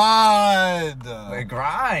 God. The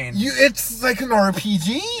grind. It's like an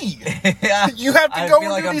RPG. Yeah. You have to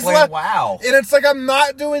go and do these levels. WoW. And it's like I'm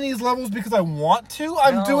not doing these levels because I want to.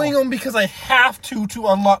 I'm doing them because I have to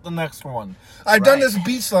unlock the next one. I've done this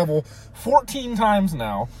beach level 14 times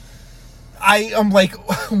now. I am like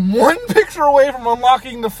one picture away from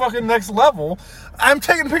unlocking the fucking next level. I'm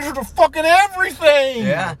taking pictures of fucking everything.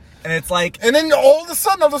 Yeah. And it's like... And then all of a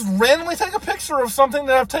sudden, I'll just randomly take a picture of something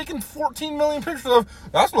that I've taken 14 million pictures of.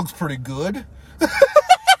 That looks pretty good.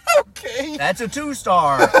 Okay. That's a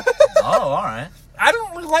 2-star. Oh, all right. I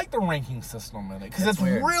don't really like the ranking system in it, because it's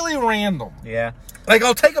weird. really random. Yeah. Like,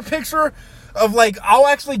 I'll take a picture of, like, I'll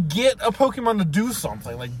actually get a Pokemon to do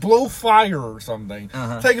something, like blow fire or something.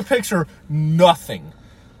 Take a picture, nothing.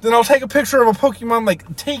 Then I'll take a picture of a Pokemon,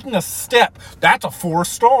 like, taking a step. That's a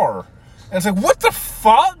 4-star. And it's like, what the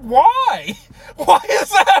fuck? Why? Why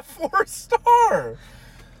is that 4-star?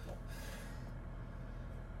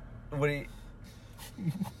 What do you...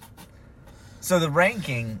 So the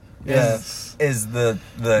ranking is the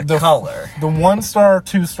color. The 1-star,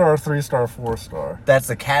 2-star, 3-star, 4-star. That's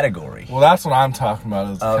the category. Well, that's what I'm talking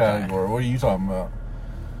about, is the category. What are you talking about?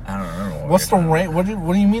 I don't remember. What's the rank? What do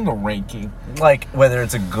you mean the ranking? Like whether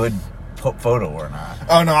it's a good photo or not.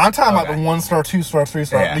 Oh no, I'm talking about the 1-star, 2-star,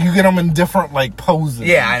 3-star. Yeah. You get them in different like poses.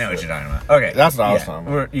 Yeah, I know what you're talking about. Okay, that's what I was talking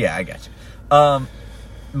about. Yeah, I got you.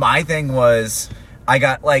 My thing was I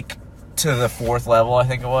got like to the 4th level, I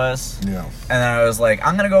think it was. Yeah. And then I was like,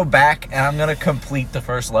 I'm gonna go back and I'm gonna complete the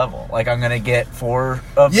first level. Like I'm gonna get 4 of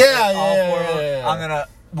all 4. Yeah. I'm gonna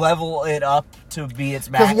level it up to be its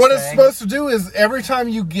max. Because what it's supposed to do is every time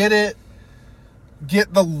you get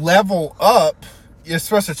the level up, you're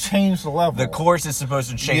supposed to change the level. The course is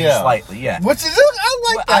supposed to change slightly, yeah. Which is,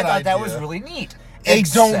 I like that I thought idea. that was really neat. They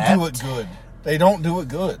don't do it good. They don't do it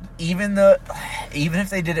good. Even if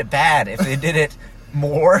they did it bad, if they did it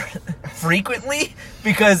more frequently,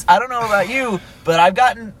 because I don't know about you, but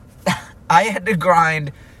I had to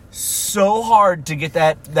grind so hard to get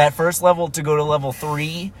that first level to go to level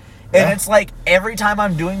 3. And it's like every time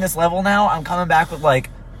I'm doing this level now, I'm coming back with like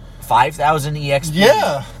 5,000 EXP.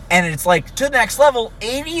 Yeah. And it's like, to the next level,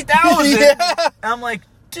 80,000. Yeah. And I'm like,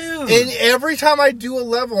 dude. And every time I do a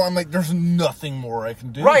level, I'm like, there's nothing more I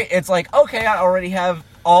can do. Right. It's like, okay, I already have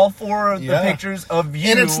all 4 of the pictures of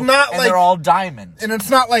you. And it's not like they're all diamonds. And it's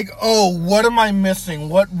not like, oh, what am I missing?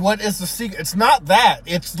 What is the secret? It's not that.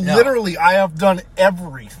 It's literally, I have done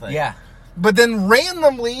everything. Yeah. But then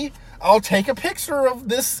randomly, I'll take a picture of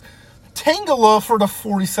this Tangela for the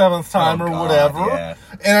 47th time or whatever. Yeah.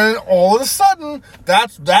 And then all of a sudden,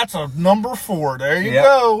 that's a number 4. There you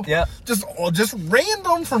go. Yep. Just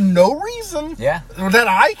random for no reason. Yeah. That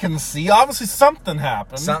I can see. Obviously something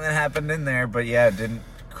happened. Something happened in there, but yeah, it didn't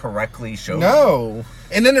correctly show. No.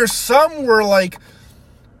 And then there's some where like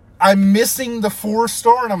I'm missing the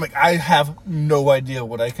 4-star, and I'm like, I have no idea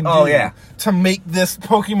what I can do to make this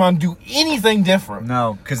Pokemon do anything different.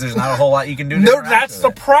 No, because there's not a whole lot you can do. No, that's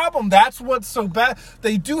the problem. That's what's so bad.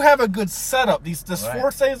 They do have a good setup. This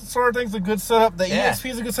 4-star thing's a good setup. The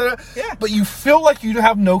EXP is a good setup. Yeah. But you feel like you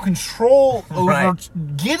have no control over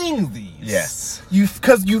getting these. Yes.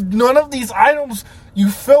 Because none of these items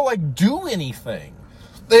you feel like do anything.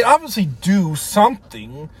 They obviously do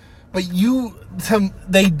something. but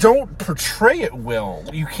they don't portray it well.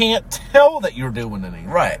 You can't tell that you're doing anything.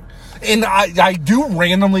 Right. And I do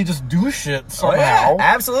randomly just do shit somehow. Oh,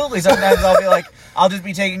 yeah, absolutely. Sometimes I'll be like, I'll just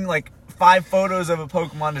be taking like 5 photos of a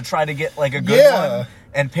Pokemon to try to get like a good one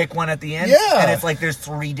and pick one at the end. Yeah. And it's like there's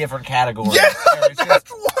 3 different categories. Yeah, It's just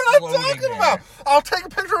that's what I'm floating talking there. about. I'll take a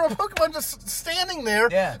picture of a Pokemon just standing there,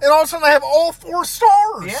 Yeah. and all of a sudden I have all 4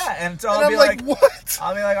 stars. Yeah, and so And I'll I'm be like, like, what?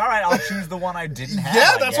 I'll be like, all right, I'll choose the one I didn't have.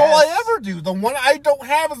 Yeah, I that's guess. all I ever do. The one I don't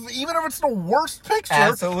have is, even if it's the worst picture,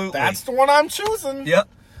 Absolutely. that's the one I'm choosing. Yep.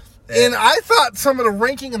 And I thought some of the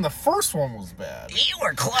ranking in the first one was bad. You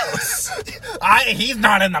were close. He's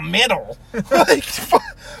not in the middle. Like,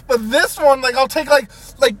 but this one, like, I'll take like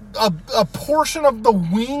a portion of the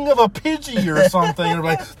wing of a Pidgey or something, and I'm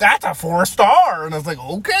like, that's a 4-star. And I was like,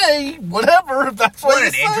 okay, whatever. If that's what What you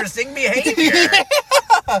an say. interesting behavior.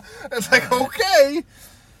 Yeah. It's like, okay.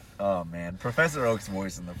 Oh man, Professor Oak's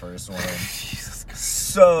voice in the first one, Jesus,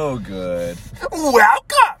 so good.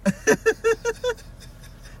 Welcome.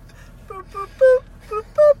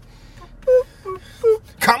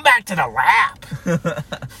 Come back to the lab.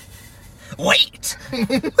 Wait.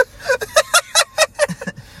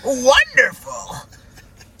 Wonderful.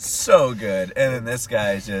 So good. And then this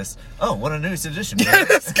guy is just, oh, what a news edition.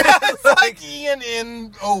 This guy's like Ian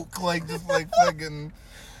in Oak, like just like fucking.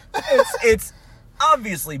 It's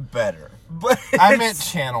obviously better, but I meant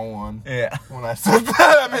Channel 1. yeah. When I said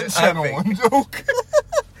that, I meant Channel 1 joke.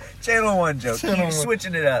 Channel 1 joke. Channel Keep 1.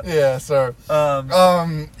 switching it up. Yeah, sorry.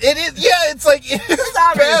 It It is. Yeah, it's like it's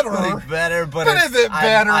obviously better, but But is it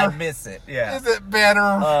better? I miss it. Yeah. Is it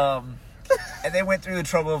better? And they went through the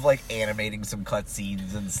trouble of like animating some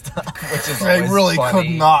cutscenes and stuff, which is They always really funny.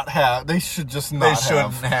 could not have. They should just not They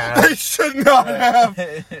shouldn't have. They should not have.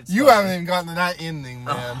 It's You funny. haven't even gotten to that ending,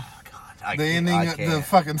 man. Oh, God, The ending, I the can't.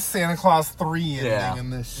 fucking Santa Claus 3 ending Yeah.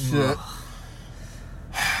 and this shit.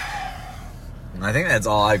 I think that's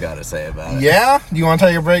all I gotta say about it. Yeah? Do you want to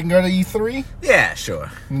take a break and go to E3? Yeah, sure.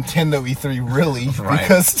 Nintendo E3, really? Right.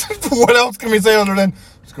 Because what else can we say other than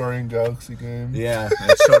it's Guardian Galaxy game? Yeah,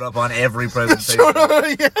 it showed up on every presentation.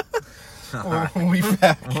 Yeah. We'll be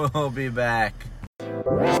back. We'll be back.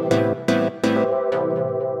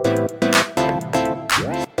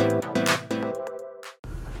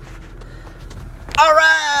 All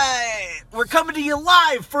right, we're coming to you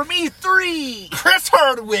live from E3. Chris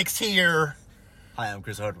Hardwick's here. Hi, I'm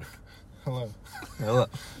Chris Hardwick. Hello. Hello.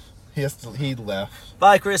 He left.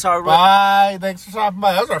 Bye, Chris Hardwick. Bye. Thanks for stopping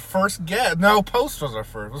by. That was our first guest. No, Post was our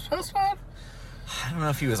first. Was Post on? I don't know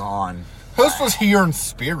if he was on. Post was here in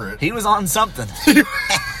spirit. He was on something.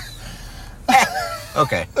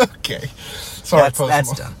 Okay. Okay. Sorry, Post.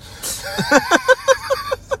 That's done.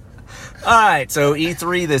 All right, so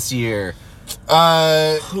E3 this year.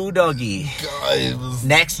 Who doggy? It was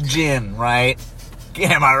Next gen, right?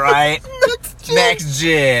 Am I right? Next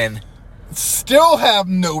gen. Still have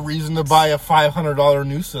no reason to buy a $500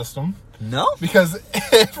 new system No? because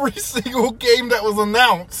every single game that was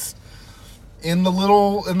announced in the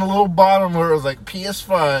little bottom where it was like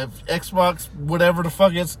PS5, Xbox, whatever the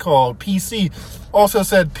fuck it's called, PC, also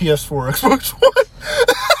said PS4, Xbox One.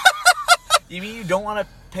 You mean you don't want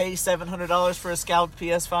to pay $700 for a scalped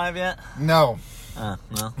PS5 yet? No, No.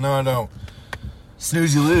 no, I don't.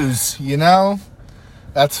 Snooze, you lose. You know,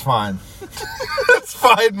 that's fine. That's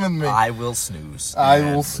fine with me. I will snooze. I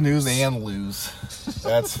will snooze and lose.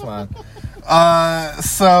 That's fine.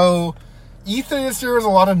 So E3 this year was a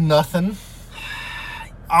lot of nothing.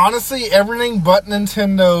 Honestly, everything but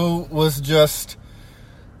Nintendo was just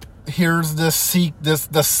here's the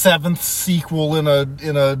 7th sequel in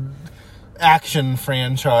a action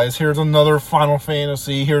franchise. Here's another Final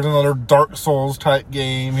Fantasy. Here's another Dark Souls type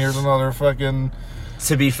game. Here's another fucking.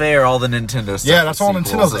 To be fair, all the Nintendo stuff. Yeah, that's all was Nintendo's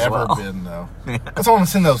sequels as ever well. been, though. That's all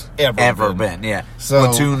Nintendo's Ever been, yeah. So-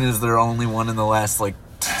 Splatoon is their only one in the last,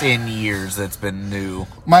 10 years that's been new.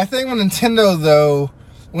 My thing with Nintendo, though,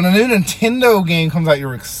 when a new Nintendo game comes out,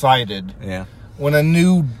 you're excited. Yeah. When a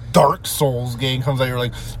new Dark Souls game comes out, you're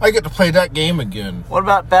like, I get to play that game again. What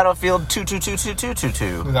about Battlefield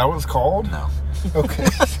 2222222? Is that what it's called? No. Okay.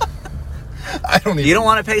 I don't even. You don't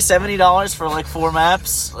want to pay $70 for 4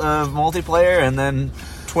 maps of multiplayer and then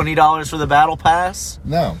 $20 for the battle pass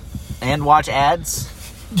No. and watch ads?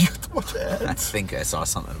 You have to watch ads. I think I saw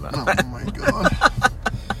something about that. Oh my god.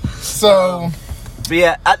 So, But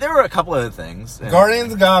yeah, there were a couple other things. And-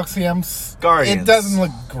 Guardians of the Galaxy, Guardians. it doesn't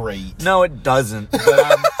look great. No, it doesn't.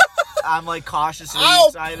 But I'm cautiously I'll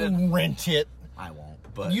excited. rent it. I won't.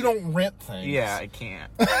 But You don't rent things. Yeah, I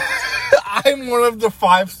can't. I'm one of the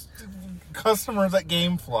 5 customers at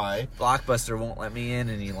GameFly. Blockbuster won't let me in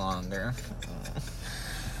any longer.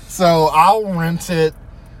 So I'll rent it.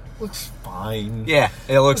 Looks fine. Yeah,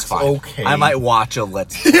 it looks fine. Okay. I might watch a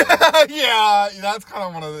Let's Play. Yeah, that's kind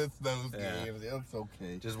of one of those games. Yeah, it's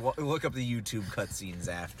okay. Just look up the YouTube cutscenes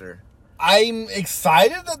after. I'm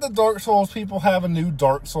excited that the Dark Souls people have a new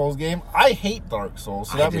Dark Souls game. I hate Dark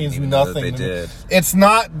Souls, so that means nothing. They did. It's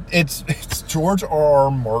not. It's George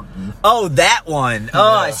R.R. Martin. Oh, that one. Oh,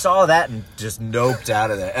 I saw that and just noped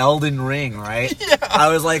out of there. Elden Ring, right? Yeah. I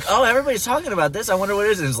was like, oh, everybody's talking about this. I wonder what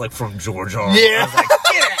it is. And it's like from George R.R. Yeah. I was like,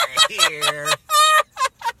 get out of here.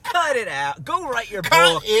 Cut it out. Go write your book.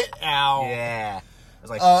 Cut it out. Yeah. I was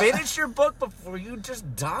like, finish your book before you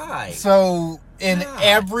just die. So, and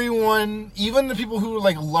everyone, even the people who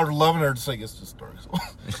are loving it, are just like, it's just Dark Souls.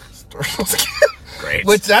 It's Dark Souls. Great.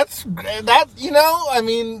 Which I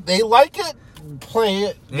mean, they like it, play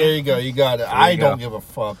it. There you go, you got it. I don't give a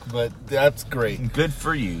fuck, but that's great. Good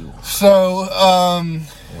for you. So,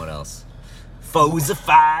 what else? Forza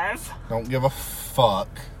 5. Don't give a fuck.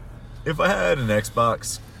 If I had an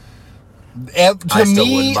Xbox. To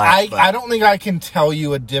me, I don't think I can tell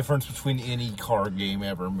you a difference between any car game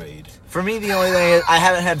ever made. For me, the only thing is I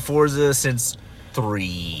haven't had Forza since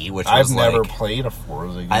 3, which I've never played a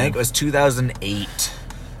Forza game. I think it was 2008.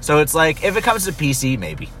 So it's like, if it comes to PC,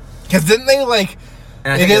 maybe. Because didn't they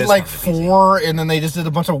they did 4, and then they just did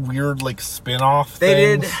a bunch of weird spin-off They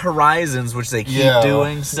things. did Horizons, which they keep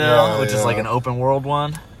doing still, which is like an open world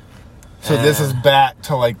one. So this is back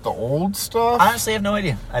to the old stuff? Honestly, I have no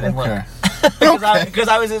idea. I didn't look. Because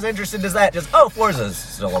I was as interested as that. Just, Forza's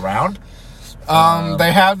still around.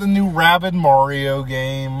 They have the new Rabbids Mario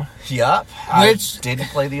game. Yup. Which I didn't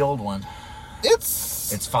play the old one.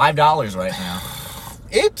 It's $5 right now.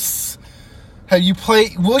 Have you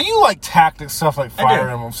played? Will you tactic stuff like Fire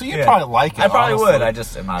Emblem? So you probably like it. I probably honestly. would. I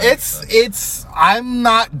just am not. I'm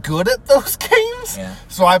not good at those games. Yeah.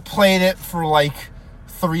 So I played it for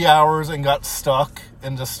 3 hours and got stuck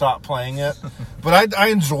and just stopped playing it. But I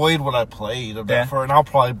enjoyed what I played and I'll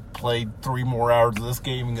probably play 3 more hours of this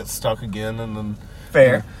game and get stuck again and then.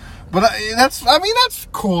 Fair. But that's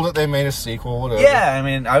cool that they made a sequel. Whatever. Yeah, I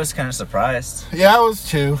mean, I was kind of surprised. Yeah, I was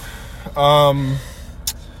too. A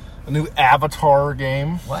new Avatar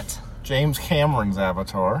game. What? James Cameron's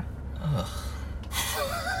Avatar. Ugh,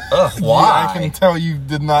 why? Yeah, I can tell you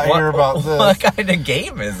did not hear about this. What kind of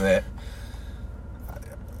game is it?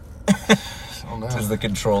 I don't know. Does the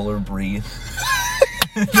controller breathe?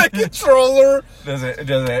 The controller? Does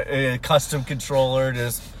a custom controller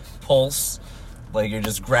just pulse? Like you're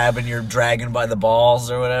just grabbing your dragon by the balls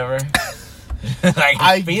or whatever?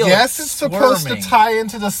 I guess it's supposed to tie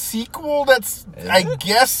into the sequel that's,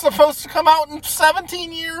 supposed to come out in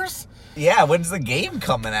 17 years? Yeah, when's the game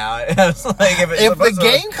coming out? If the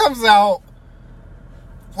game comes out,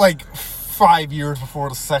 5 years before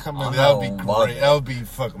the second movie, that would be great. That would be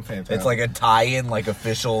fucking fantastic. It's like a tie-in,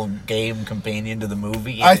 official game companion to the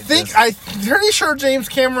movie. I'm pretty sure James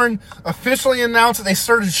Cameron officially announced that they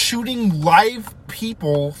started shooting live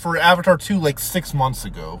people for Avatar 2 6 months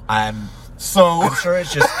ago. I'm sure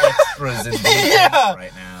it's just extras in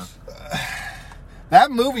right now. That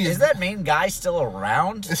movie is that main guy still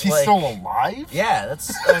around? Is he still alive? Yeah,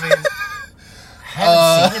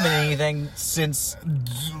 haven't seen him in anything since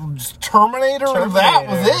Terminator. That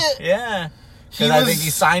was it. Yeah. I think he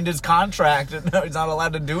signed his contract and he's not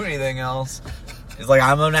allowed to do anything else. He's like,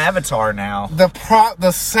 I'm an Avatar now.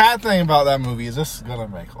 The sad thing about that movie is this is gonna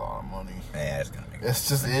make a lot of money. Yeah, it's gonna make It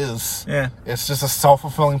just is. Yeah. It's just a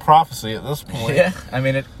self-fulfilling prophecy at this point. Yeah. I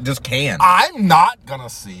mean, it just can. I'm not gonna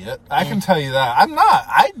see it. I can tell you that. I'm not.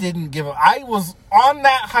 I didn't give a... I was on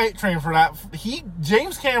that hype train for that.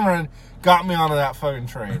 James Cameron got me onto that fucking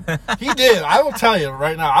train. He did. I will tell you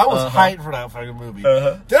right now. I was hyped for that fucking movie.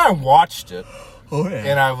 Then I watched it. Oh, yeah.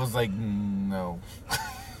 And I was like, no.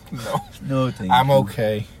 No, thank I'm you.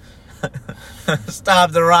 okay.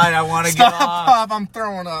 Stop the ride. I want to get off. Stop. I'm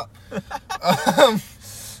throwing up.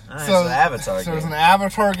 So Avatar there's an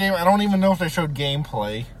Avatar game. I don't even know if they showed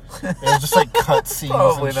gameplay. It was just cutscenes.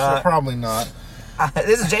 Probably not. Probably not.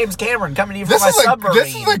 This is James Cameron coming to you from my submarine.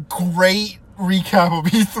 This is a great recap of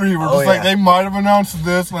E3. We're just they might have announced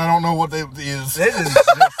this, and I don't know what it is. This is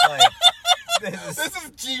just This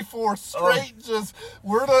is G4 straight. Just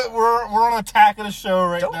we're on attack of the show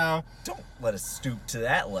right now. Don't let us stoop to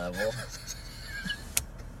that level.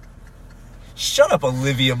 Shut up,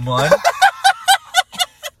 Olivia Munn.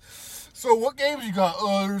 So what games you got?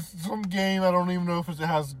 There's some game I don't even know if it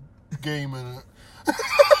has game in it.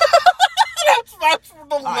 That's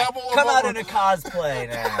level. Come out in a cosplay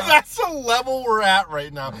now. That's the level we're at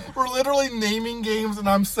right now. We're literally naming games, and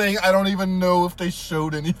I'm saying I don't even know if they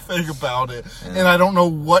showed anything about it, and I don't know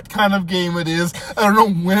what kind of game it is. I don't know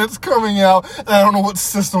when it's coming out, and I don't know what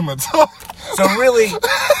system it's on. So really,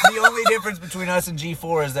 the only difference between us and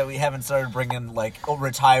G4 is that we haven't started bringing like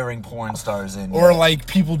retiring porn stars in, Or yet. like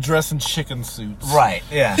people dressed in chicken suits. Right?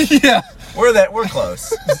 Yeah. Yeah. We're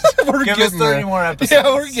close. We're Give getting us 30 there. more episodes.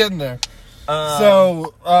 Yeah, we're getting there.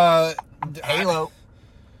 So, Halo.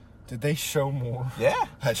 did they show more? Yeah.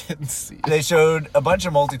 I didn't see it. They showed a bunch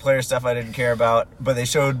of multiplayer stuff I didn't care about, but they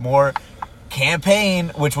showed more campaign,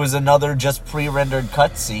 which was another just pre-rendered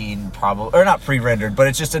cutscene, probably, or not pre-rendered, but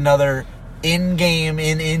it's just another in-game,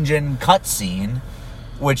 in-engine cutscene,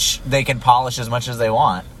 which they can polish as much as they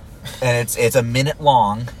want, and it's a minute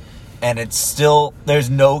long, and it's still, there's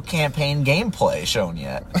no campaign gameplay shown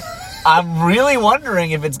yet. I'm really wondering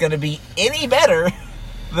if it's going to be any better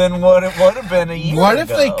than what it would have been a year ago. What if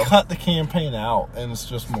they cut the campaign out and it's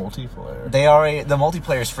just multiplayer? The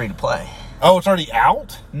multiplayer is free to play. Oh, it's already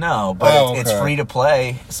out? No, but it's okay. free to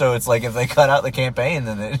play, so it's like if they cut out the campaign,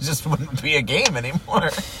 then it just wouldn't be a game anymore.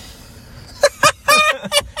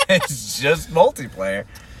 It's just multiplayer.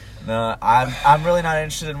 No, I'm really not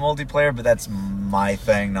interested in multiplayer, but that's my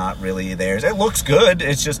thing, not really theirs. It looks good,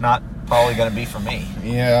 it's just not probably going to be for me.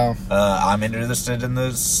 Yeah. I'm interested in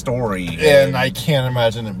the story. And I can't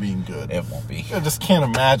imagine it being good. It won't be. I just can't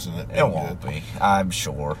imagine it being It won't good. be. I'm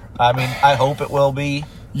sure. I mean, I hope it will be.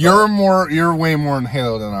 You're way more in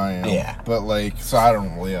Halo than I am. Yeah. But like, so I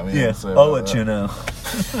don't really have anything to say I'll about let you know.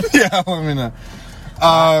 Yeah, let me know.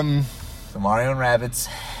 The Mario and Rabbids.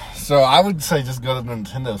 So I would say just go to the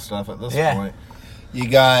Nintendo stuff at this Yeah. point. You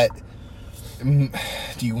got.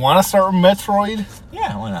 Do you want to start with Metroid?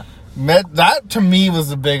 Yeah, why not? That to me was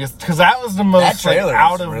the biggest, because that was the most That trailer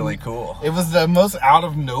out was of really cool. It was the most out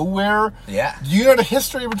of nowhere. Yeah. Do you know the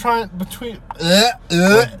history between With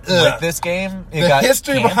this game, it the got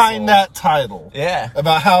history canceled. behind that title? Yeah.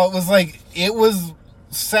 About how it was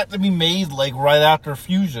set to be made like right after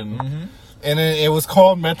Fusion, and it was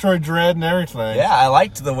called Metroid Dread and everything. Yeah, I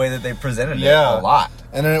liked the way that they presented it Yeah. a lot.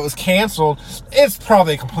 And then it was canceled. It's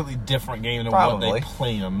probably a completely different game than what Probably. they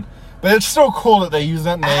planned. But it's still cool that they use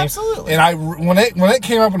that name. Absolutely. And when it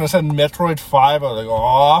came up and it said Metroid 5, I was like,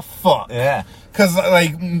 oh, fuck. Yeah. Because,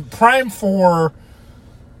 like, Prime 4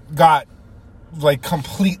 got, like,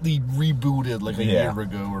 completely rebooted, like, a year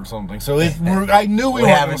ago or something. So I knew We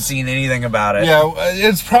haven't seen anything about it. Yeah,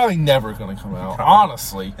 it's probably never going to come out,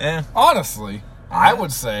 honestly. Yeah. Honestly, I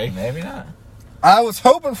would say. Maybe not. I was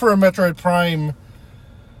hoping for a Metroid Prime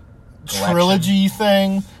trilogy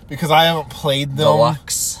thing, because I haven't played them.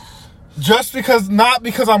 Deluxe. Just because, not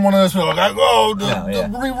because I'm one of those people like, oh,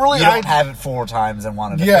 really? You don't have it 4 times and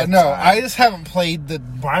wanted to. Yeah, no, I just haven't played the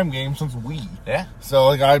Prime game since Wii. Yeah. So,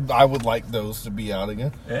 like, I would like those to be out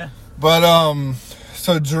again. Yeah. But,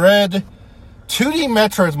 so Dread, 2D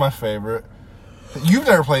Metroid's my favorite. You've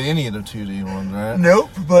never played any of the 2D ones, right? Nope,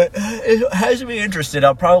 but it has me interested.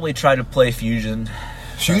 I'll probably try to play Fusion.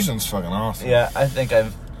 Fusion's fucking awesome. Yeah, I think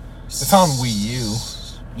I've... It's on Wii U.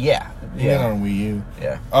 Yeah. You get it on Wii U.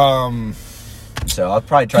 Yeah. So I'll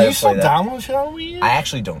probably try can you to play still that. download shit on Wii U? I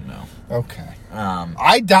actually don't know. Okay.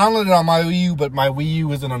 I downloaded it on my Wii U, but my Wii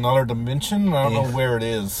U is in another dimension, and I don't know where it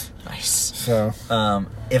is. Nice. So,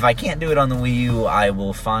 if I can't do it on the Wii U, I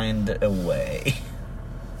will find a way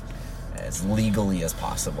as legally as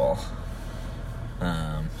possible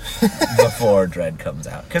before Dread comes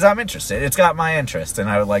out, because I'm interested. It's got my interest, and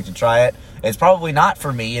I would like to try it. It's probably not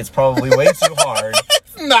for me. It's probably way too hard.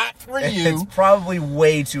 not for you. It's probably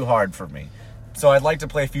way too hard for me. So I'd like to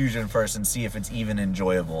play Fusion first and see if it's even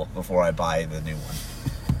enjoyable before I buy the new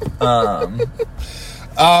one.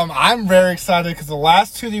 I'm very excited because the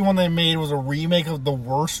last 2D one they made was a remake of the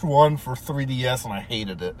worst one for 3DS, and I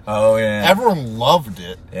hated it. Oh yeah. Everyone loved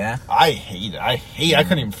it. Yeah. I hate it. I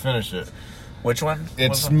couldn't even finish it. Which one?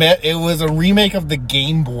 It was a remake of the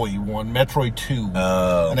Game Boy one, Metroid 2.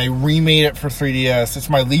 Oh. And they remade it for 3DS.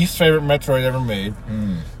 It's my least favorite Metroid ever made.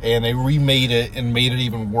 And they remade it and made it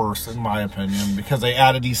even worse, in my opinion, because they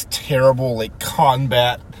added these terrible, like,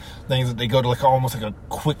 combat things that they go to, like, almost like a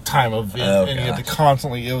quick time event. And you have to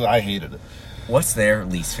constantly... I hated it. What's their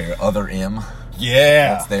least favorite? Other M?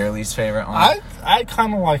 Yeah. That's their least favorite one? I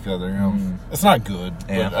kind of like Other M. It's not good,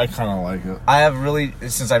 but I kind of like it. I have really,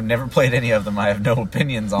 since I've never played any of them, I have no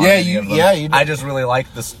opinions on any of them. You I just really like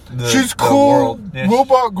She's the cool. world. Yeah.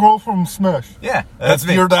 Robot girl from Smash. Yeah, that's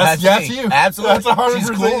me. That's me. you. Absolutely. That's 100% She's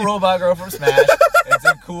cool you. robot girl from Smash. It's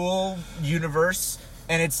a cool universe,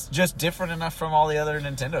 And it's just different enough from all the other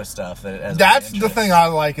Nintendo stuff that it has. That's the thing I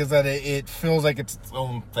like, is that it feels like it's its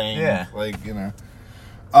own thing. Yeah. Like, you know.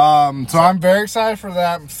 So I'm very excited for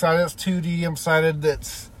that. I'm excited it's 2D. I'm excited that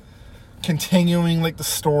it's continuing, like, the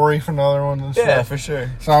story from the other one and stuff. Yeah, for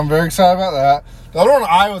sure. So I'm very excited about that. The other one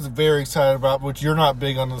I was very excited about, which you're not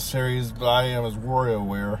big on the series, but I am, is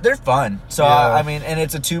WarioWare. They're fun. So, Yeah. I mean, and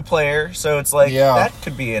it's a 2-player, so it's like, that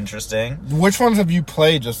could be interesting. Which ones have you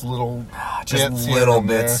played? Just little Just little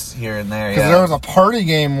bits here and there, Because there was a party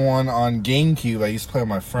game one on GameCube I used to play with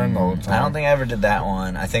my friend all the time. I don't think I ever did that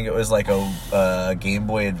one. I think it was like a Game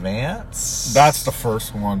Boy Advance. That's the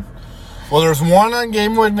first one. Well, there's one on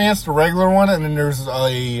Game Boy Advance, the regular one, and then there's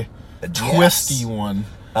a twisty one.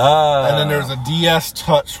 And then there's a DS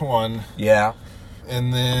Touch one. Yeah.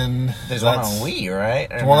 And then there's one on Wii,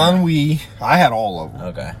 right? One on Wii. I had all of them.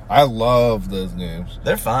 Okay. I love those games.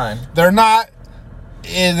 They're fun. They're not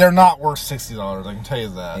worth $60, I can tell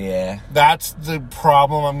you that. Yeah. That's the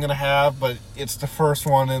problem I'm gonna have, but it's the first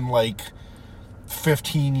one in like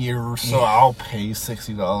 15 years, so I'll pay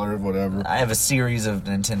 $60, whatever. I have a series of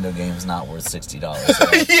Nintendo games not worth $60.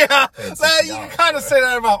 So yeah, you can kind of say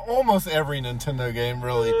that about almost every Nintendo game,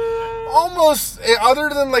 really. Almost, other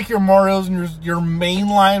than like your Marios and your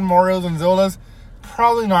mainline Marios and Zeldas,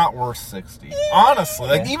 probably not worth $60. Honestly,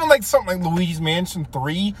 like even like something like Luigi's Mansion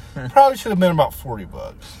 3 probably should have been about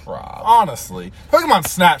 $40. Honestly, Pokemon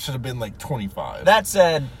Snap should have been like $25. That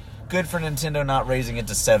said, good for Nintendo not raising it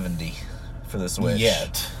to $70 for the Switch.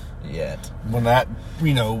 Yet. When that,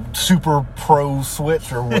 Super Pro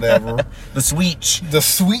Switch or whatever. The Switch. The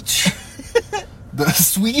Switch. The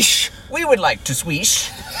Swish. We would like to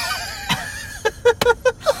swish.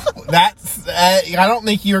 That's, I don't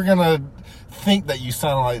think you're going to think that you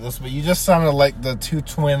sound like this, but you just sounded like the two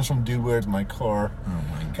twins from Dude, Where's My Car? Oh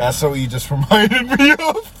my God. That's what you just reminded me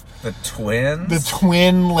of. The twins? The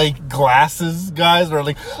twin, like, glasses guys are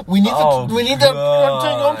like, we need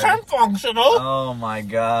the 10 functional. Oh my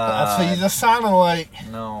God. That's what you just sounded like.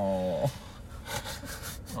 No.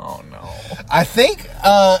 Oh no. I think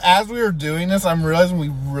as we were doing this, I'm realizing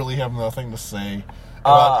we really have nothing to say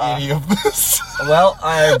about any of this. Well,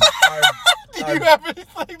 do you have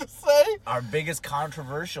anything to say? Our biggest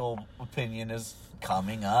controversial opinion is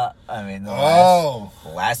coming up. I mean, the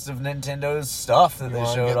last of Nintendo's stuff that they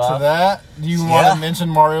showed off. To that? Do you want to mention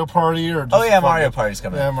Mario Party or? Just Mario Party's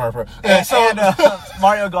coming. Yeah, Mario Party. And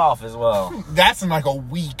Mario Golf as well. That's in like a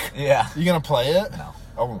week. Yeah. You gonna play it? No.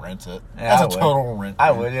 I'll rent it. Yeah, That's a total rent.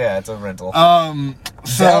 I would. Yeah, it's a rental.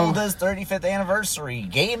 Zelda's 35th anniversary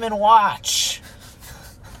Game & Watch.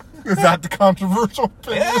 Is that the controversial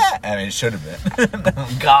opinion? Yeah, I mean, it should have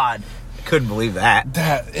been. God. Couldn't believe that.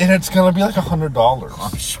 And it's gonna be like $100.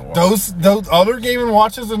 I'm sure. Those other Game &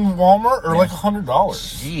 Watches in Walmart are like $100.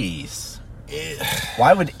 Jeez.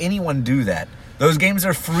 Why would anyone do that? Those games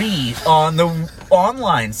are free on the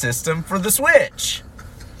online system for the Switch.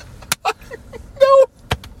 No.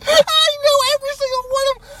 I know every single one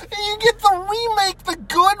of them. And you get the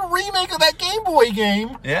good remake of that Game Boy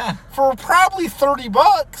game. Yeah. For probably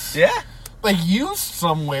 $30. Yeah. Like used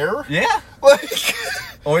somewhere. Yeah. Like.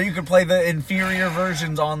 Or you could play the inferior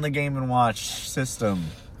versions on the Game & Watch system.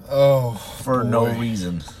 Oh, for no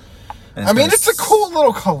reason. I mean, it's a cool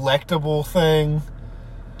little collectible thing.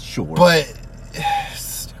 Sure. But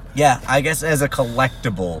yeah, I guess as a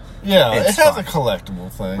collectible. Yeah, it has a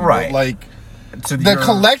collectible thing. Right. But like the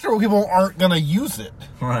collectible people aren't going to use it.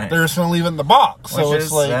 Right. They're just going to leave it in the box. Which so is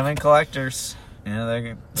it's like having collectors.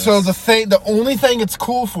 Yeah, so the only thing it's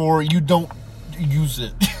cool for, you don't use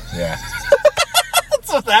it. Yeah.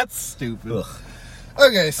 So that's stupid. Ugh.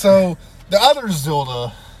 Okay, so the other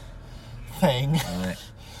Zelda thing. Right.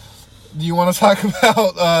 Do you want to talk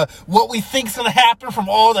about what we think's going to happen from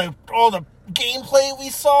all the gameplay we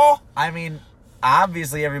saw? I mean,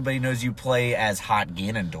 obviously everybody knows you play as Hot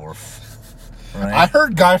Ganondorf. Right? I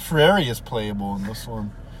heard Guy Fieri is playable in this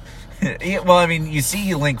one. Yeah, well, I mean, you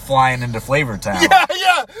see Link flying into Flavor Town.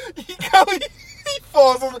 Yeah. He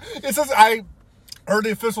falls. It says, I heard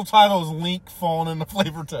the official title is Link falling into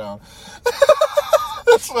Flavor Town.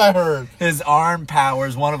 That's what I heard. His arm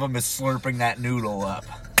powers, one of them is slurping that noodle up.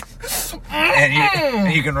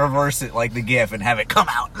 And you can reverse it like the GIF and have it come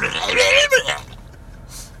out.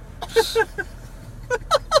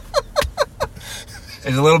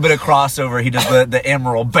 There's a little bit of crossover. He does the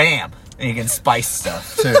emerald, bam, and he can spice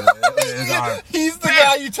stuff too. His arm. He's the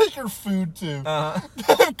guy you take your food to.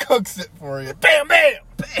 Cooks it for you. Bam, bam,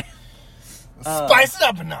 bam. Spice it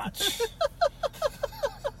up a notch.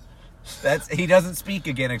 He doesn't speak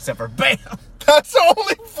again except for bam. That's the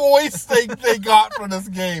only voice they got for this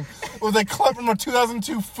game. Was they clip from a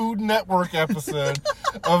 2002 Food Network episode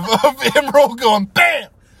of Emerald going bam,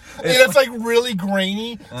 and it's like really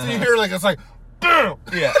grainy, so you hear like it's like bam.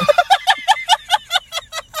 Yeah.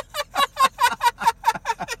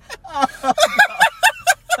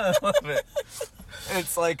 I love it.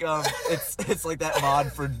 It's like it's like that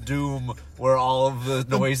mod for Doom where all of the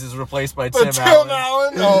noise is replaced by Tim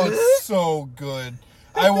Allen. Oh, it's so good.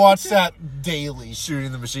 I watch that daily.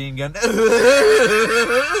 Shooting the machine gun.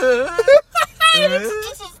 It's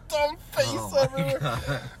just his dumb face everywhere.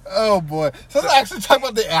 Oh boy. So let's actually talk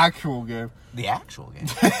about the actual game. The actual game.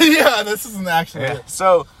 Yeah, this is an actual game.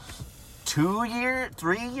 So 3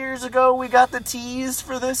 years ago we got the tease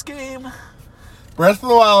for this game. Breath of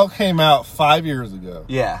the Wild came out 5 years ago.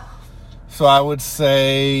 Yeah. So I would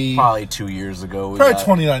say probably 2 years ago. Probably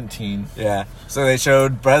 2019. Yeah. So they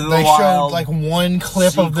showed Breath of the Wild. They showed like one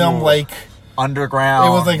clip of them like underground.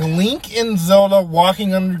 It was like Link and Zelda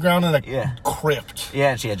walking underground in a crypt.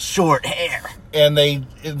 Yeah, and she had short hair. And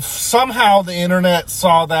somehow the internet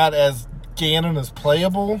saw that as Ganon is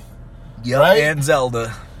playable. Yep. Right? And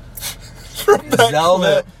Zelda.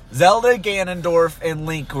 Zelda, Ganondorf, and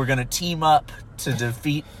Link were gonna team up to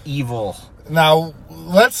defeat evil. Now,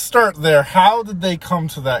 let's start there. How did they come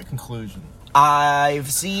to that conclusion?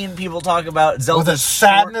 I've seen people talk about Zelda's Was it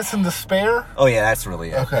sadness and despair? Oh, yeah, that's really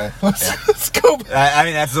it. Okay. Let's go back. I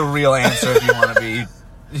mean, that's the real answer if you want to be,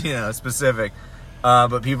 specific.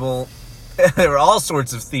 But people, there were all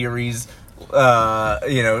sorts of theories,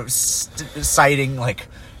 citing, like,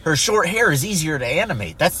 her short hair is easier to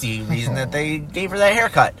animate. That's the reason that they gave her that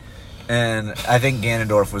haircut. And I think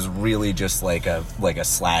Ganondorf was really just like a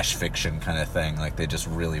slash fiction kind of thing. Like they just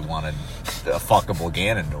really wanted a fuckable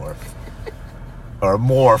Ganondorf. Or a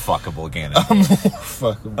more fuckable Ganondorf. A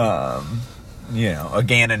more fuckable. A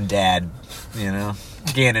Ganon dad,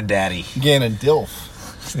 Ganon daddy. Ganon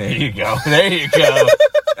dilf. There you go.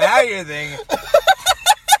 Now you're thinking.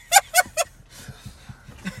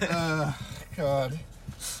 God.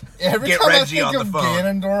 Every Get time Reggie I on think the of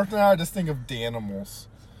phone. Ganondorf now, I just think of Danimals.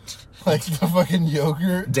 Like the fucking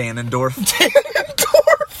yogurt. Danendorf.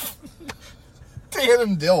 Danendorf. Dan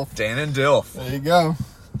and Dilf. Dan and Dilf. There you go.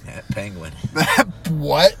 That penguin.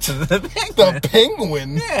 What? The penguin. The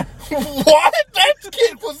penguin? Yeah. What? That's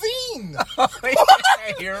kid cuisine. Oh,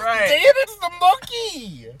 yeah, you're right. Dan is the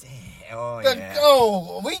monkey.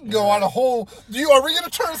 Oh, we can go on a whole. Are we going to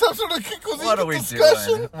turn this episode into kid cuisine What are we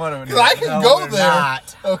discussion? doing? What are we Because doing? I can No, go we're there.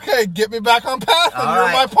 not. Okay, get me back on path, and All you're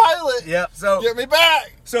right. my pilot. Yep. So Get me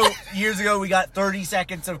back. So years ago, we got 30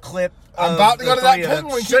 seconds of clip. I'm about to go to that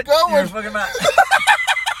penguin. Keep going. Your fucking mouth.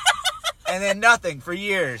 And then nothing for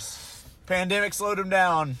years. Pandemic slowed them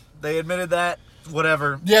down. They admitted that.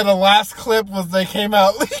 Whatever. Yeah, the last clip was they came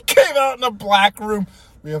out. He came out in a black room.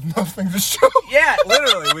 We have nothing to show. Yeah,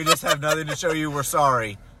 literally. We just have nothing to show you. We're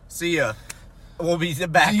sorry. See ya. We'll be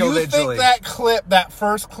back Do you eventually. think that clip, that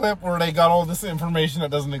first clip where they got all this information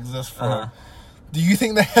that doesn't exist for do you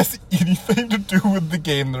think that has anything to do with the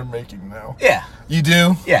game they're making now? Yeah. You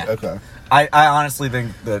do? Yeah. Okay. I honestly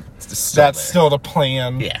think that That's still the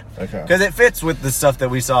plan? Yeah. Okay. Because it fits with the stuff that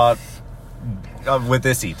we saw with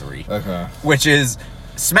this E3. Okay. Which is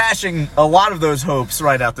smashing a lot of those hopes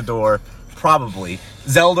right out the door. Probably.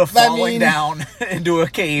 Zelda falling down into a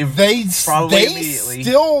cave. Probably immediately.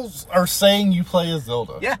 Still are saying you play as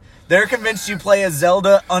Zelda. Yeah. They're convinced you play as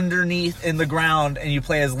Zelda underneath in the ground and you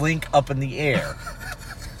play as Link up in the air.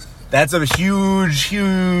 That's a huge,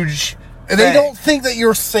 huge And they don't think that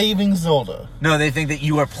you're saving Zelda. No, they think that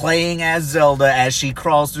you are playing as Zelda as she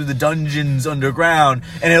crawls through the dungeons underground.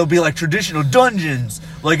 And it'll be like traditional dungeons,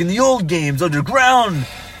 like in the old games, underground.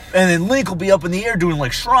 And then Link will be up in the air doing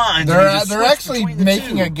like shrines. They're actually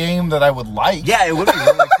making a game that I would like. Yeah, it would be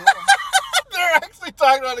really cool. They're actually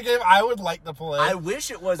talking about a game I would like to play. I wish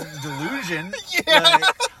it wasn't Delusion. Yeah.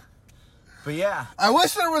 But yeah. I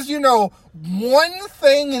wish there was, one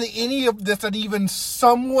thing in any of this that even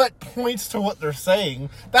somewhat points to what they're saying.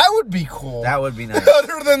 That would be cool. That would be nice.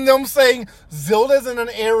 Other than them saying, Zelda's in an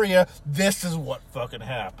area, this is what fucking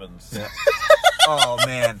happens. Yeah. Oh,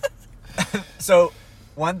 man. So,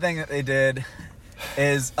 one thing that they did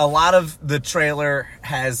is a lot of the trailer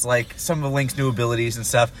has, like, some of Link's new abilities and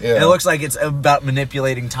stuff. Yeah. And it looks like it's about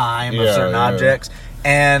manipulating time of certain objects.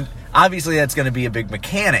 And obviously that's going to be a big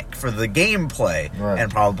mechanic for the gameplay. Right. And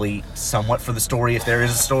probably somewhat for the story, if there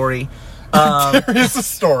is a story. There is a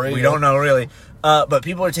story. We don't know, really. But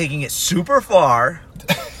people are taking it super far.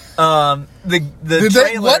 The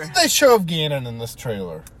trailer... What did they show of Ganon in this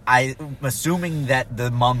trailer? I'm assuming that the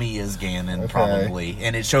mummy is Ganon, probably.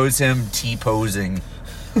 And it shows him T-posing.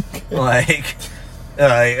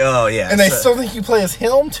 oh, yeah. And they still think you play as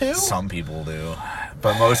him, too? Some people do.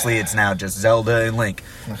 but mostly it's now just Zelda and Link.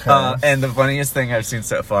 Okay. And the funniest thing I've seen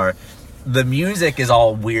so far, the music is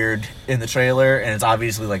all weird in the trailer, and it's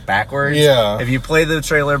obviously like backwards. Yeah. If you play the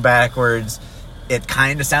trailer backwards, it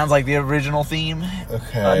kind of sounds like the original theme.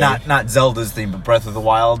 Okay. Not Zelda's theme, but Breath of the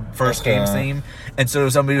Wild first game's theme. And so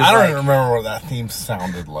somebody was I don't like, even remember what that theme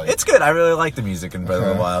sounded like. it's good. I really like the music in Breath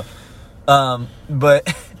of the Wild. But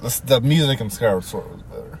The music in Skyward Sword was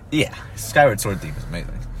better. yeah, Skyward Sword theme is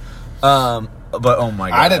amazing. But oh my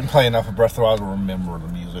god, I didn't play enough of Breath of the Wild to remember the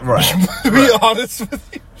music. Right. To be honest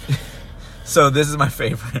with you. So this is my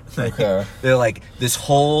favorite thing. Okay. They're like, this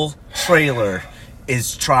whole trailer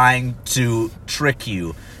is trying to trick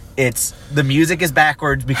you. The music is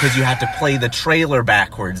backwards because you have to play the trailer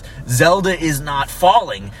backwards. Zelda is not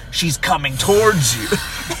falling. She's coming towards you.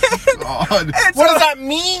 God. What does that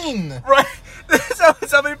mean? Right. So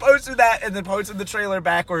somebody posted that and then posted the trailer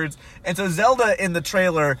backwards. And so Zelda in the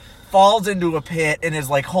trailer falls into a pit and is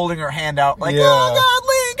like holding her hand out like, Yeah. oh God,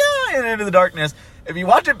 Link, ah, and into the darkness. If you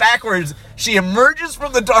watch it backwards, she emerges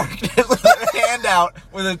from the darkness with her hand out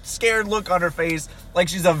with a scared look on her face like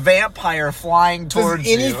she's a vampire flying towards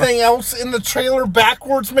Does anything else in the trailer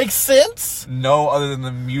backwards make sense? you. No, other than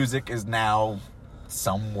the music is now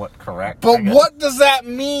somewhat correct. But I guess. what does that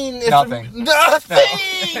mean? Nothing. Nothing!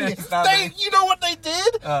 It's nothing. You know what they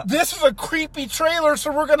did? This is a creepy trailer, so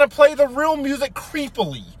we're going to play the real music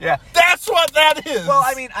creepily. Yeah. That's what that is. Well,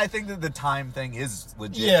 I mean, I think that the time thing is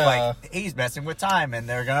legit. Yeah. Like, he's messing with time, and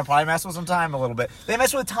they're gonna probably mess with some time a little bit. They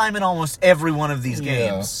mess with time in almost every one of these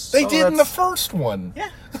games. They So did in the that's- first one. Yeah.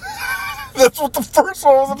 That's what the first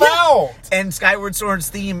one was about. And Skyward Sword's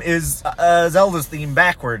theme is Zelda's theme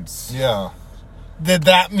backwards. Yeah. Did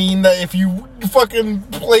that mean that if you fucking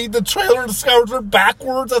played the trailer to Skyward Sword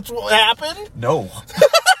backwards, that's what happened? No.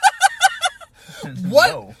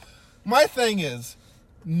 What? No. My thing is,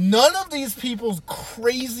 none of these people's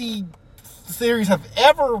crazy theories have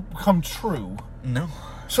ever come true. No.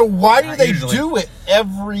 So why do Not they usually. do it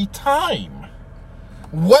every time?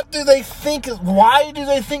 What do they think? Why do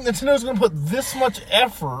they think Nintendo's going to put this much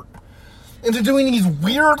effort into doing these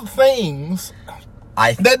weird things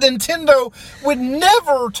that Nintendo would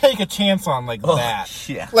never take a chance on like that?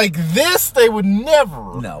 Yeah. Like this, they would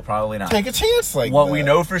never No, probably not. take a chance like What that. we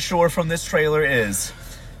know for sure from this trailer is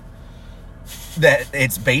that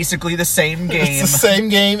it's basically the same game. It's the same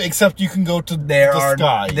game, except you can go to the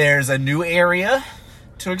sky. There's a new area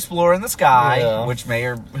to explore in the sky, Yeah. which may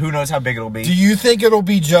or who knows how big it'll be. Do you think it'll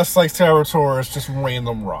be just like Skyward Sword, it's just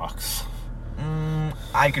random rocks?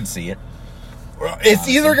 I could see it. It's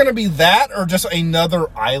either going to be that or just another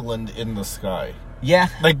island in the sky. Yeah.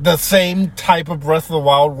 Like the same type of Breath of the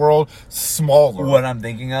Wild world, smaller. What I'm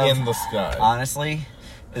thinking of, in the sky. honestly,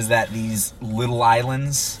 is that these little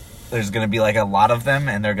islands, there's going to be like a lot of them,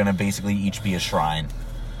 and they're going to basically each be a shrine.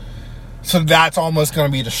 So that's almost going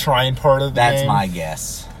to be the shrine part of the That's game? my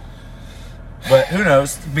guess. But who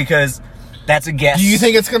knows? Because that's a guess. Do you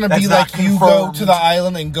think it's going to be That's not like you go confirmed. to the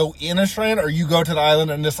island and go in a shrine, or you go to the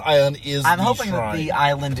island and this island is I'm the hoping shrine? that the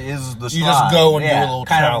island is the shrine. You just go and do a Yeah, little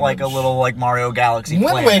kind of like a challenge. little like Mario Galaxy Wind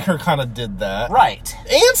Planet. Waker kind of did that. Right.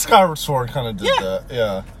 And Skyward Sword kind of did Yeah. that.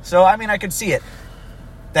 Yeah. So, I mean, I could see it.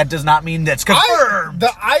 That does not mean that's confirmed.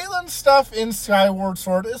 The island stuff in Skyward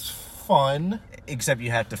Sword is fun. Except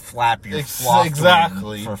you have to flap your fluff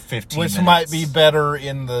Exactly. for 15 Which minutes. might be better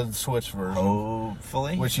in the Switch version.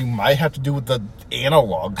 Hopefully. Which you might have to do with the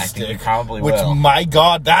analog I stick. think you probably which, will. my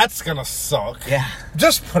God, that's gonna suck. Yeah.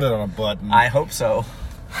 Just put it on a button. I hope so.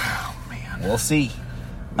 Oh, man. We'll see.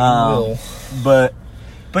 will.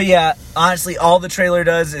 But yeah, honestly, all the trailer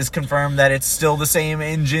does is confirm that it's still the same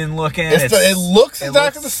engine looking. It looks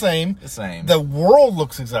exactly the same. The same. The world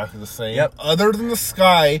looks exactly the same. Yep. Other than the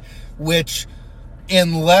sky, which,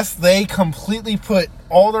 unless they completely put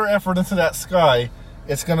all their effort into that sky,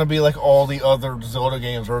 it's going to be like all the other Zelda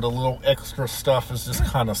games where the little extra stuff is just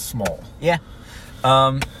kind of small. Yeah.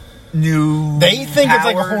 New They think it's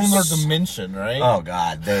like a whole powers. other dimension, right? Oh,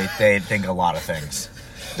 God. They think a lot of things.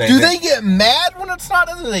 Do they get mad when it's not?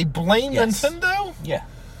 Do they blame Yes. Nintendo? Yeah.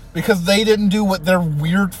 Because they didn't do what their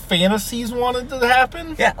weird fantasies wanted to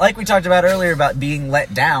happen? Yeah, like we talked about earlier about being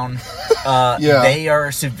let down. Yeah. They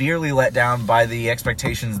are severely let down by the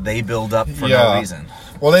expectations they build up for no reason.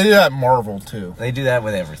 Well, they did that at Marvel, too. They do that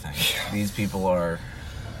with everything. These people are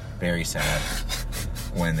very sad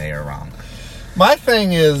when they are wrong. My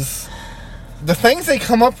thing is, the things they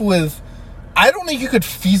come up with, I don't think you could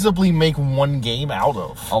feasibly make one game out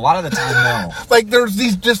of. A lot of the time, no. Like, there's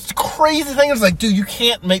these just crazy things like, dude, you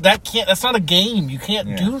can't make that. That's not a game. You can't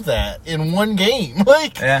Yeah. do that in one game.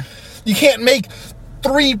 Like, Yeah. you can't make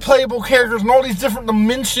 3 playable characters and all these different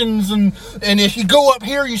dimensions, and if you go up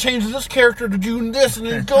here, you change this character to do this, and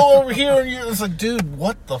then you go over here, and it's like, dude,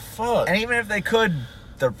 what the fuck? And even if they could,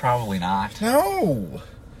 they're probably not. No.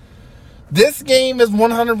 This game is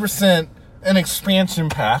 100% an expansion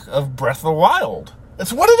pack of Breath of the Wild.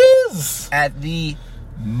 That's what it is. At the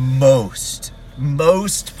most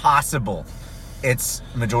possible, it's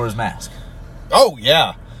Majora's Mask. Oh,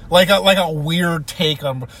 yeah. Like a weird take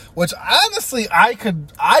on, which honestly I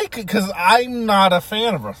could, because I'm not a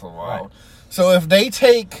fan of Breath of the Wild. Right. So if they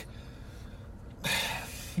take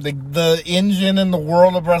the engine and the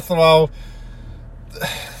world of Breath of the Wild,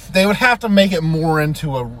 they would have to make it more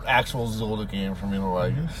into an actual Zelda game for me to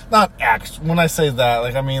like it. Not actual. When I say that,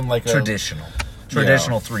 like I mean like traditional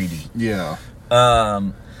 3D. Yeah.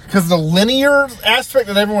 Because the linear aspect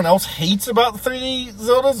that everyone else hates about the 3D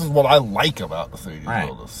Zeldas is what I like about the 3D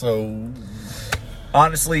Zeldas. So,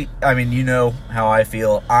 honestly, I mean, you know how I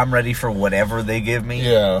feel. I'm ready for whatever they give me.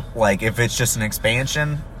 Yeah. Like, if it's just an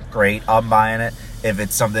expansion, great, I'm buying it. If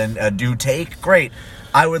it's something a new take, great.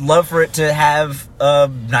 I would love for it to have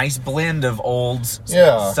a nice blend of old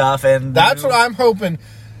stuff and that's what I'm hoping.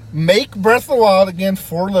 Make Breath of the Wild again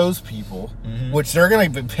for those people, which they're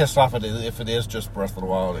going to be pissed off at if it is just Breath of the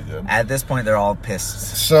Wild again. At this point, they're all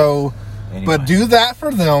pissed. So, but do that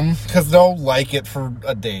for them, because they'll like it for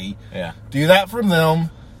a day. Yeah. Do that for them,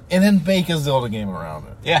 and then make a Zelda game around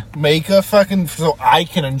it. Yeah. Make a fucking, so I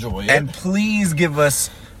can enjoy it. And please give us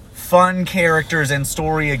fun characters and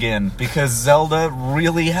story again, because Zelda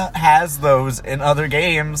really has those in other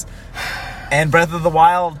games, and Breath of the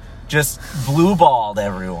Wild just blue-balled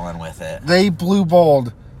everyone with it. They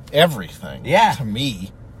blue-balled everything. Yeah. To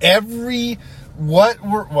me. What?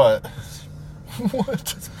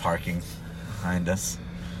 It's parking behind us.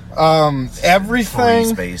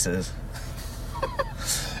 Everything. Free spaces.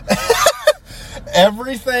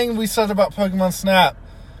 Everything we said about Pokemon Snap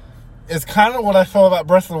is kind of what I felt about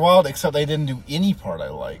Breath of the Wild, except they didn't do any part I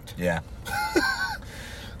liked. Yeah.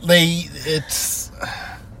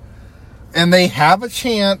 And they have a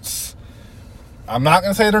chance. I'm not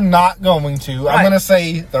going to say they're not going to. Right. I'm going to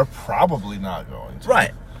say they're probably not going to.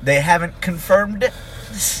 Right. They haven't confirmed it.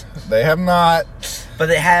 They have not. But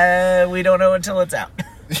we don't know until it's out.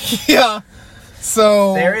 Yeah.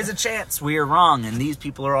 So there is a chance we are wrong and these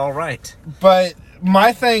people are all right. But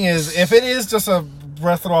my thing is, if it is just a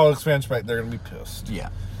Breath of the Wild expansion pack, they're going to be pissed. Yeah.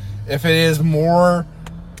 If it is more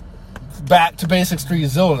back to basics 3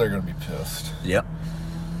 Zelda, they're going to be pissed. Yep.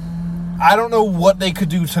 I don't know what they could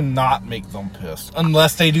do to not make them pissed,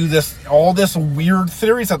 unless they do all this weird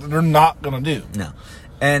theory stuff that they're not going to do. No.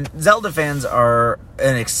 And Zelda fans are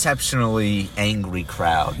an exceptionally angry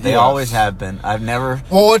crowd. They always have been. I've never...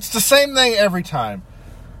 Well, it's the same thing every time.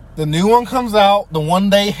 The new one comes out, the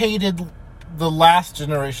one they hated the last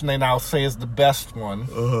generation they now say is the best one.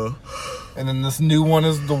 And then this new one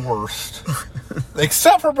is the worst.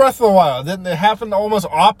 Except for Breath of the Wild. It happened almost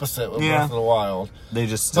opposite with Breath of the Wild. They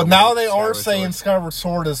just... But now they are saying Skyward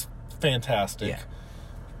Sword is fantastic.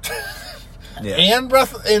 Yeah. And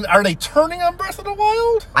are they turning on Breath of the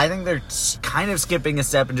Wild? I think they're kind of skipping a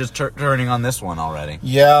step and just turning on this one already.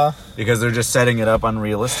 Yeah. Because they're just setting it up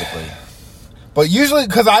unrealistically. But usually,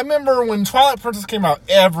 because I remember when Twilight Princess came out,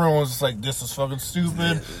 everyone was just like, this is fucking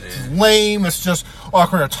stupid. This is lame. It's just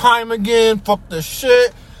Ocarina of Time again. Fuck this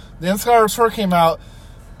shit. Then Skyward Sword came out.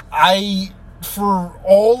 For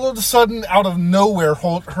all of a sudden, out of nowhere,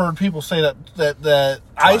 heard people say that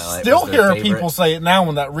I still hear people say it now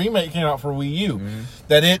when that remake came out for Wii U. Mm-hmm.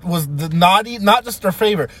 That it was not just their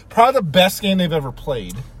favorite, probably the best game they've ever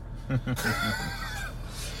played.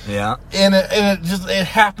 Yeah. And it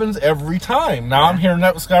happens every time. Now I'm hearing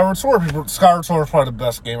that with Skyward Sword. Skyward Sword is probably the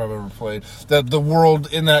best game I've ever played. The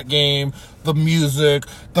world in that game, the music,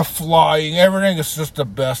 the flying, everything is just the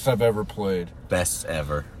best I've ever played. Best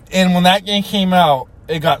ever. And when that game came out,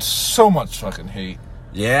 it got so much fucking hate.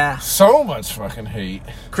 Yeah. So much fucking hate.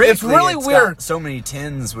 It's really weird. Got so many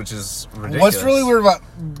tins, which is ridiculous. What's really weird about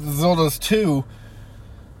Zelda's 2,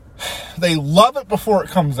 they love it before it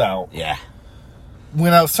comes out. Yeah.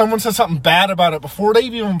 When someone says something bad about it, before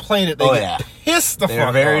they've even played it, they get pissed the fuck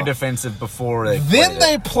off. They're very defensive before they Then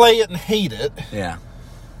they play it and hate it. Yeah.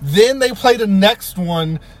 Then they play the next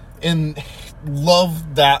one and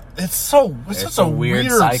love that. It's such a weird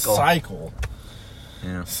cycle.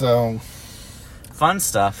 Yeah. So fun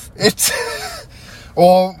stuff. It's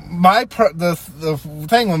well, the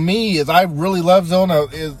thing with me is I really love Zelda.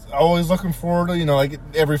 Is always looking forward to like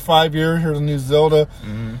every 5 years here's a new Zelda.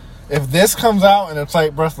 Mm-hmm. If this comes out and it's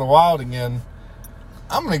like Breath of the Wild again,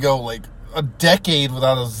 I'm gonna go like a decade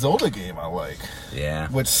without a Zelda game I like. Yeah.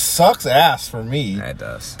 Which sucks ass for me. It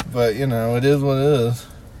does. But, you know, it is what it is.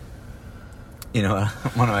 You know,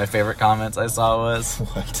 one of my favorite comments I saw was...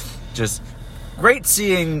 What? Just... Great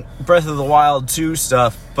seeing Breath of the Wild 2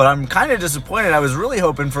 stuff, but I'm kind of disappointed. I was really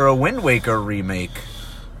hoping for a Wind Waker remake.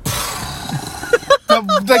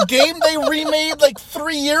 the game they remade like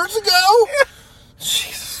 3 years ago?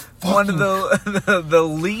 Jesus. One of the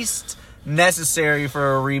least necessary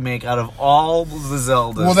for a remake out of all the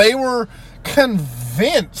Zeldas. Well, they were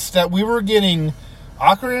convinced that we were getting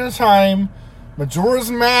Ocarina of Time, Majora's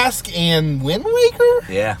Mask, and Wind Waker?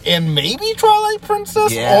 Yeah. And maybe Twilight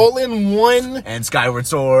Princess? Yeah. All in one... And Skyward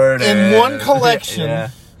Sword. In one collection.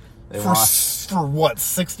 Yeah. For what,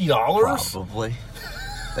 $60? Probably.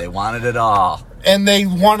 They wanted it all. And they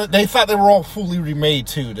thought they were all fully remade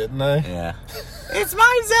too, didn't they? Yeah. It's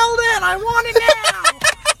my Zelda and I want it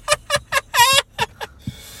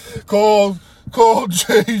now! Call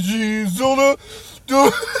JG Zelda.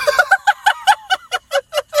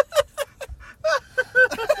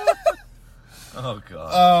 Oh,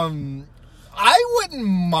 God. I wouldn't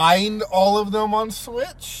mind all of them on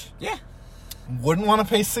Switch. Yeah. Wouldn't want to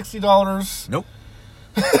pay $60. Nope.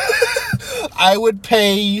 I would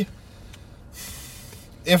pay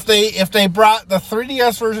if they brought the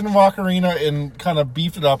 3DS version of Ocarina and kind of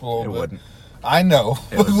beefed it up a little bit. It wouldn't. I know.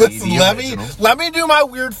 Listen, let me do my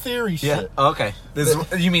weird theory shit. Yeah. Okay. This is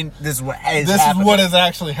what is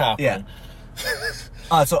actually happening. Yeah.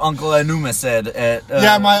 So Uncle Enuma said at...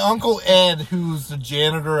 yeah, my Uncle Ed, who's the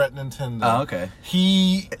janitor at Nintendo. Oh, okay.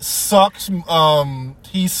 He sucked Miyazaki's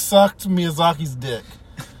dick.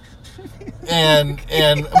 and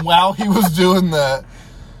while he was doing that,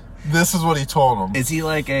 this is what he told him. Is he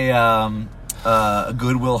like a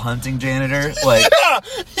Goodwill Hunting janitor? Like, yeah,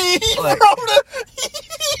 he wrote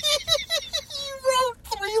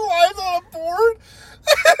 3 lines on a board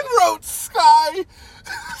and wrote sky,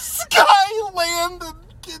 land, and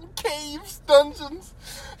caves, dungeons.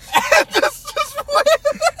 And this just went.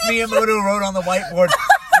 Miyamoto wrote on the whiteboard,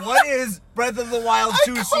 what is Breath of the Wild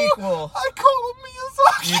 2 sequel? I call him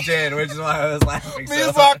Miyazaki. You did, which is why I was laughing.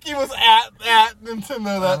 Miyazaki was at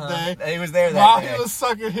Nintendo that day. He was there that while day. While he was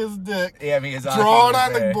sucking his dick. Yeah, Miyazaki drawing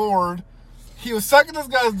on the board. He was sucking this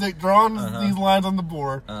guy's dick, drawing these lines on the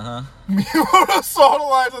board. Miyamoto saw the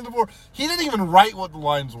lines on the board. He didn't even write what the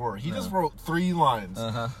lines were. He just wrote 3 lines.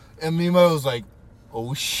 And Miyamoto was like,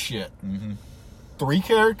 oh shit. 3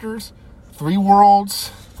 characters, 3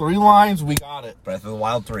 worlds, 3 lines, we got it. Breath of the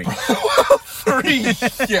Wild 3. 3,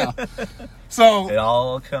 yeah. So it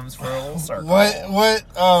all comes for a little circle.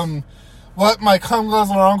 What my cum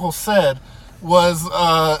guzzler uncle said was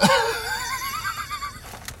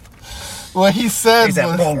what he said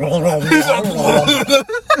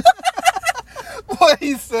what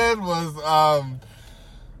he said was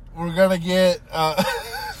we're gonna get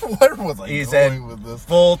where was I going with this?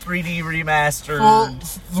 Full 3D remaster.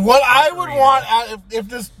 What I would want if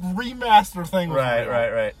this remaster thing was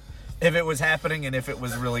right. If it was happening and if it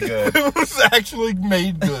was really good. If it was actually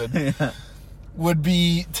made good. Yeah. Would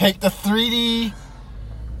be take the 3DS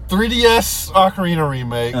Ocarina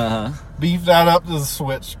remake, beef that up to the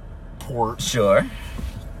Switch port. Sure.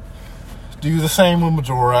 Do the same with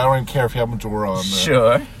Majora. I don't even care if you have Majora on there.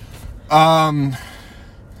 Sure.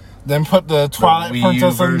 Then put the Twilight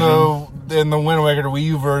Princess and the Wind Waker, the Wii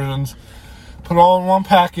U versions. Put all in one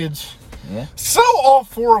package. Yeah. Sell all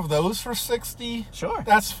 4 of those for $60. Sure.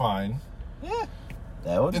 That's fine. Yeah.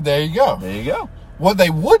 There you go. There you go. What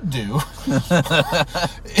they would do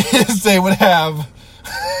is they would have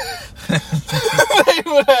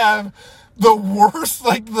the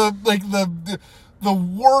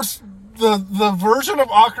worst, the version of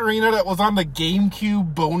Ocarina that was on the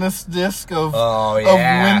GameCube bonus disc of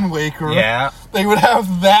Wind Waker. Yeah. They would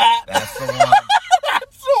have that. That's the one.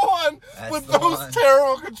 That's the one. With those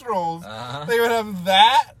terrible controls. They would have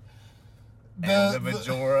that. The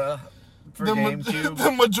Majora for GameCube.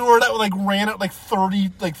 The Majora that ran at 3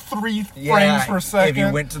 frames per second. If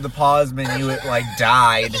you went to the pause menu, it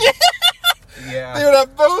died. Yeah. They would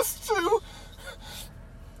have those 2.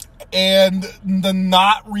 And the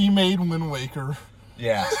not remade Wind Waker.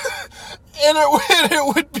 Yeah. And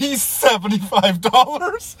it would be $75.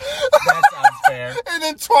 That sounds fair. And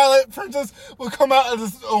then Twilight Princess would come out as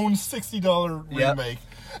its own $60 remake.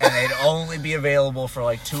 And they'd only be available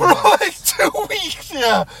for 2 months. For 2 weeks,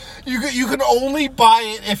 yeah. You can only buy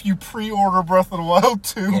it if you pre-order Breath of the Wild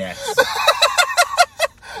 2. Yes.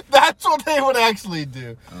 That's what they would actually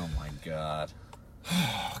do. Oh my god.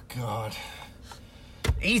 Oh god.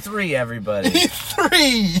 E3, everybody.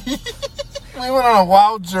 E3! We went on a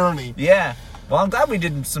wild journey. Yeah. Well, I'm glad we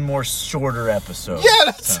did some more shorter episodes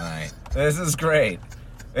tonight. This is great.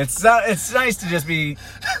 It's nice to just be,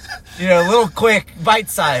 a little quick,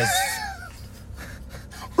 bite-sized.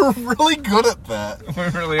 We're really good at that.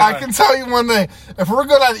 We really are. I can tell you one thing. If we're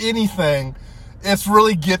good at anything, it's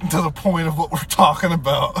really getting to the point of what we're talking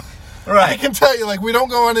about. Right. I can tell you, we don't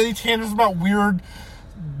go on any tangents about weird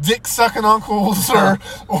dick-sucking uncles or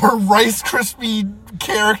Rice Krispie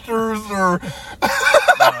characters or...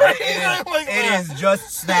 It is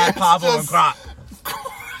just Snap, Pablo, and Crop.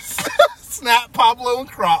 Snap, Pablo, and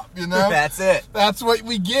Crop, That's it. That's what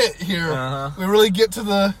we get here. Uh-huh. We really get to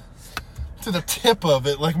the tip of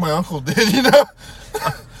it like my uncle did, All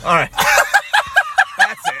right.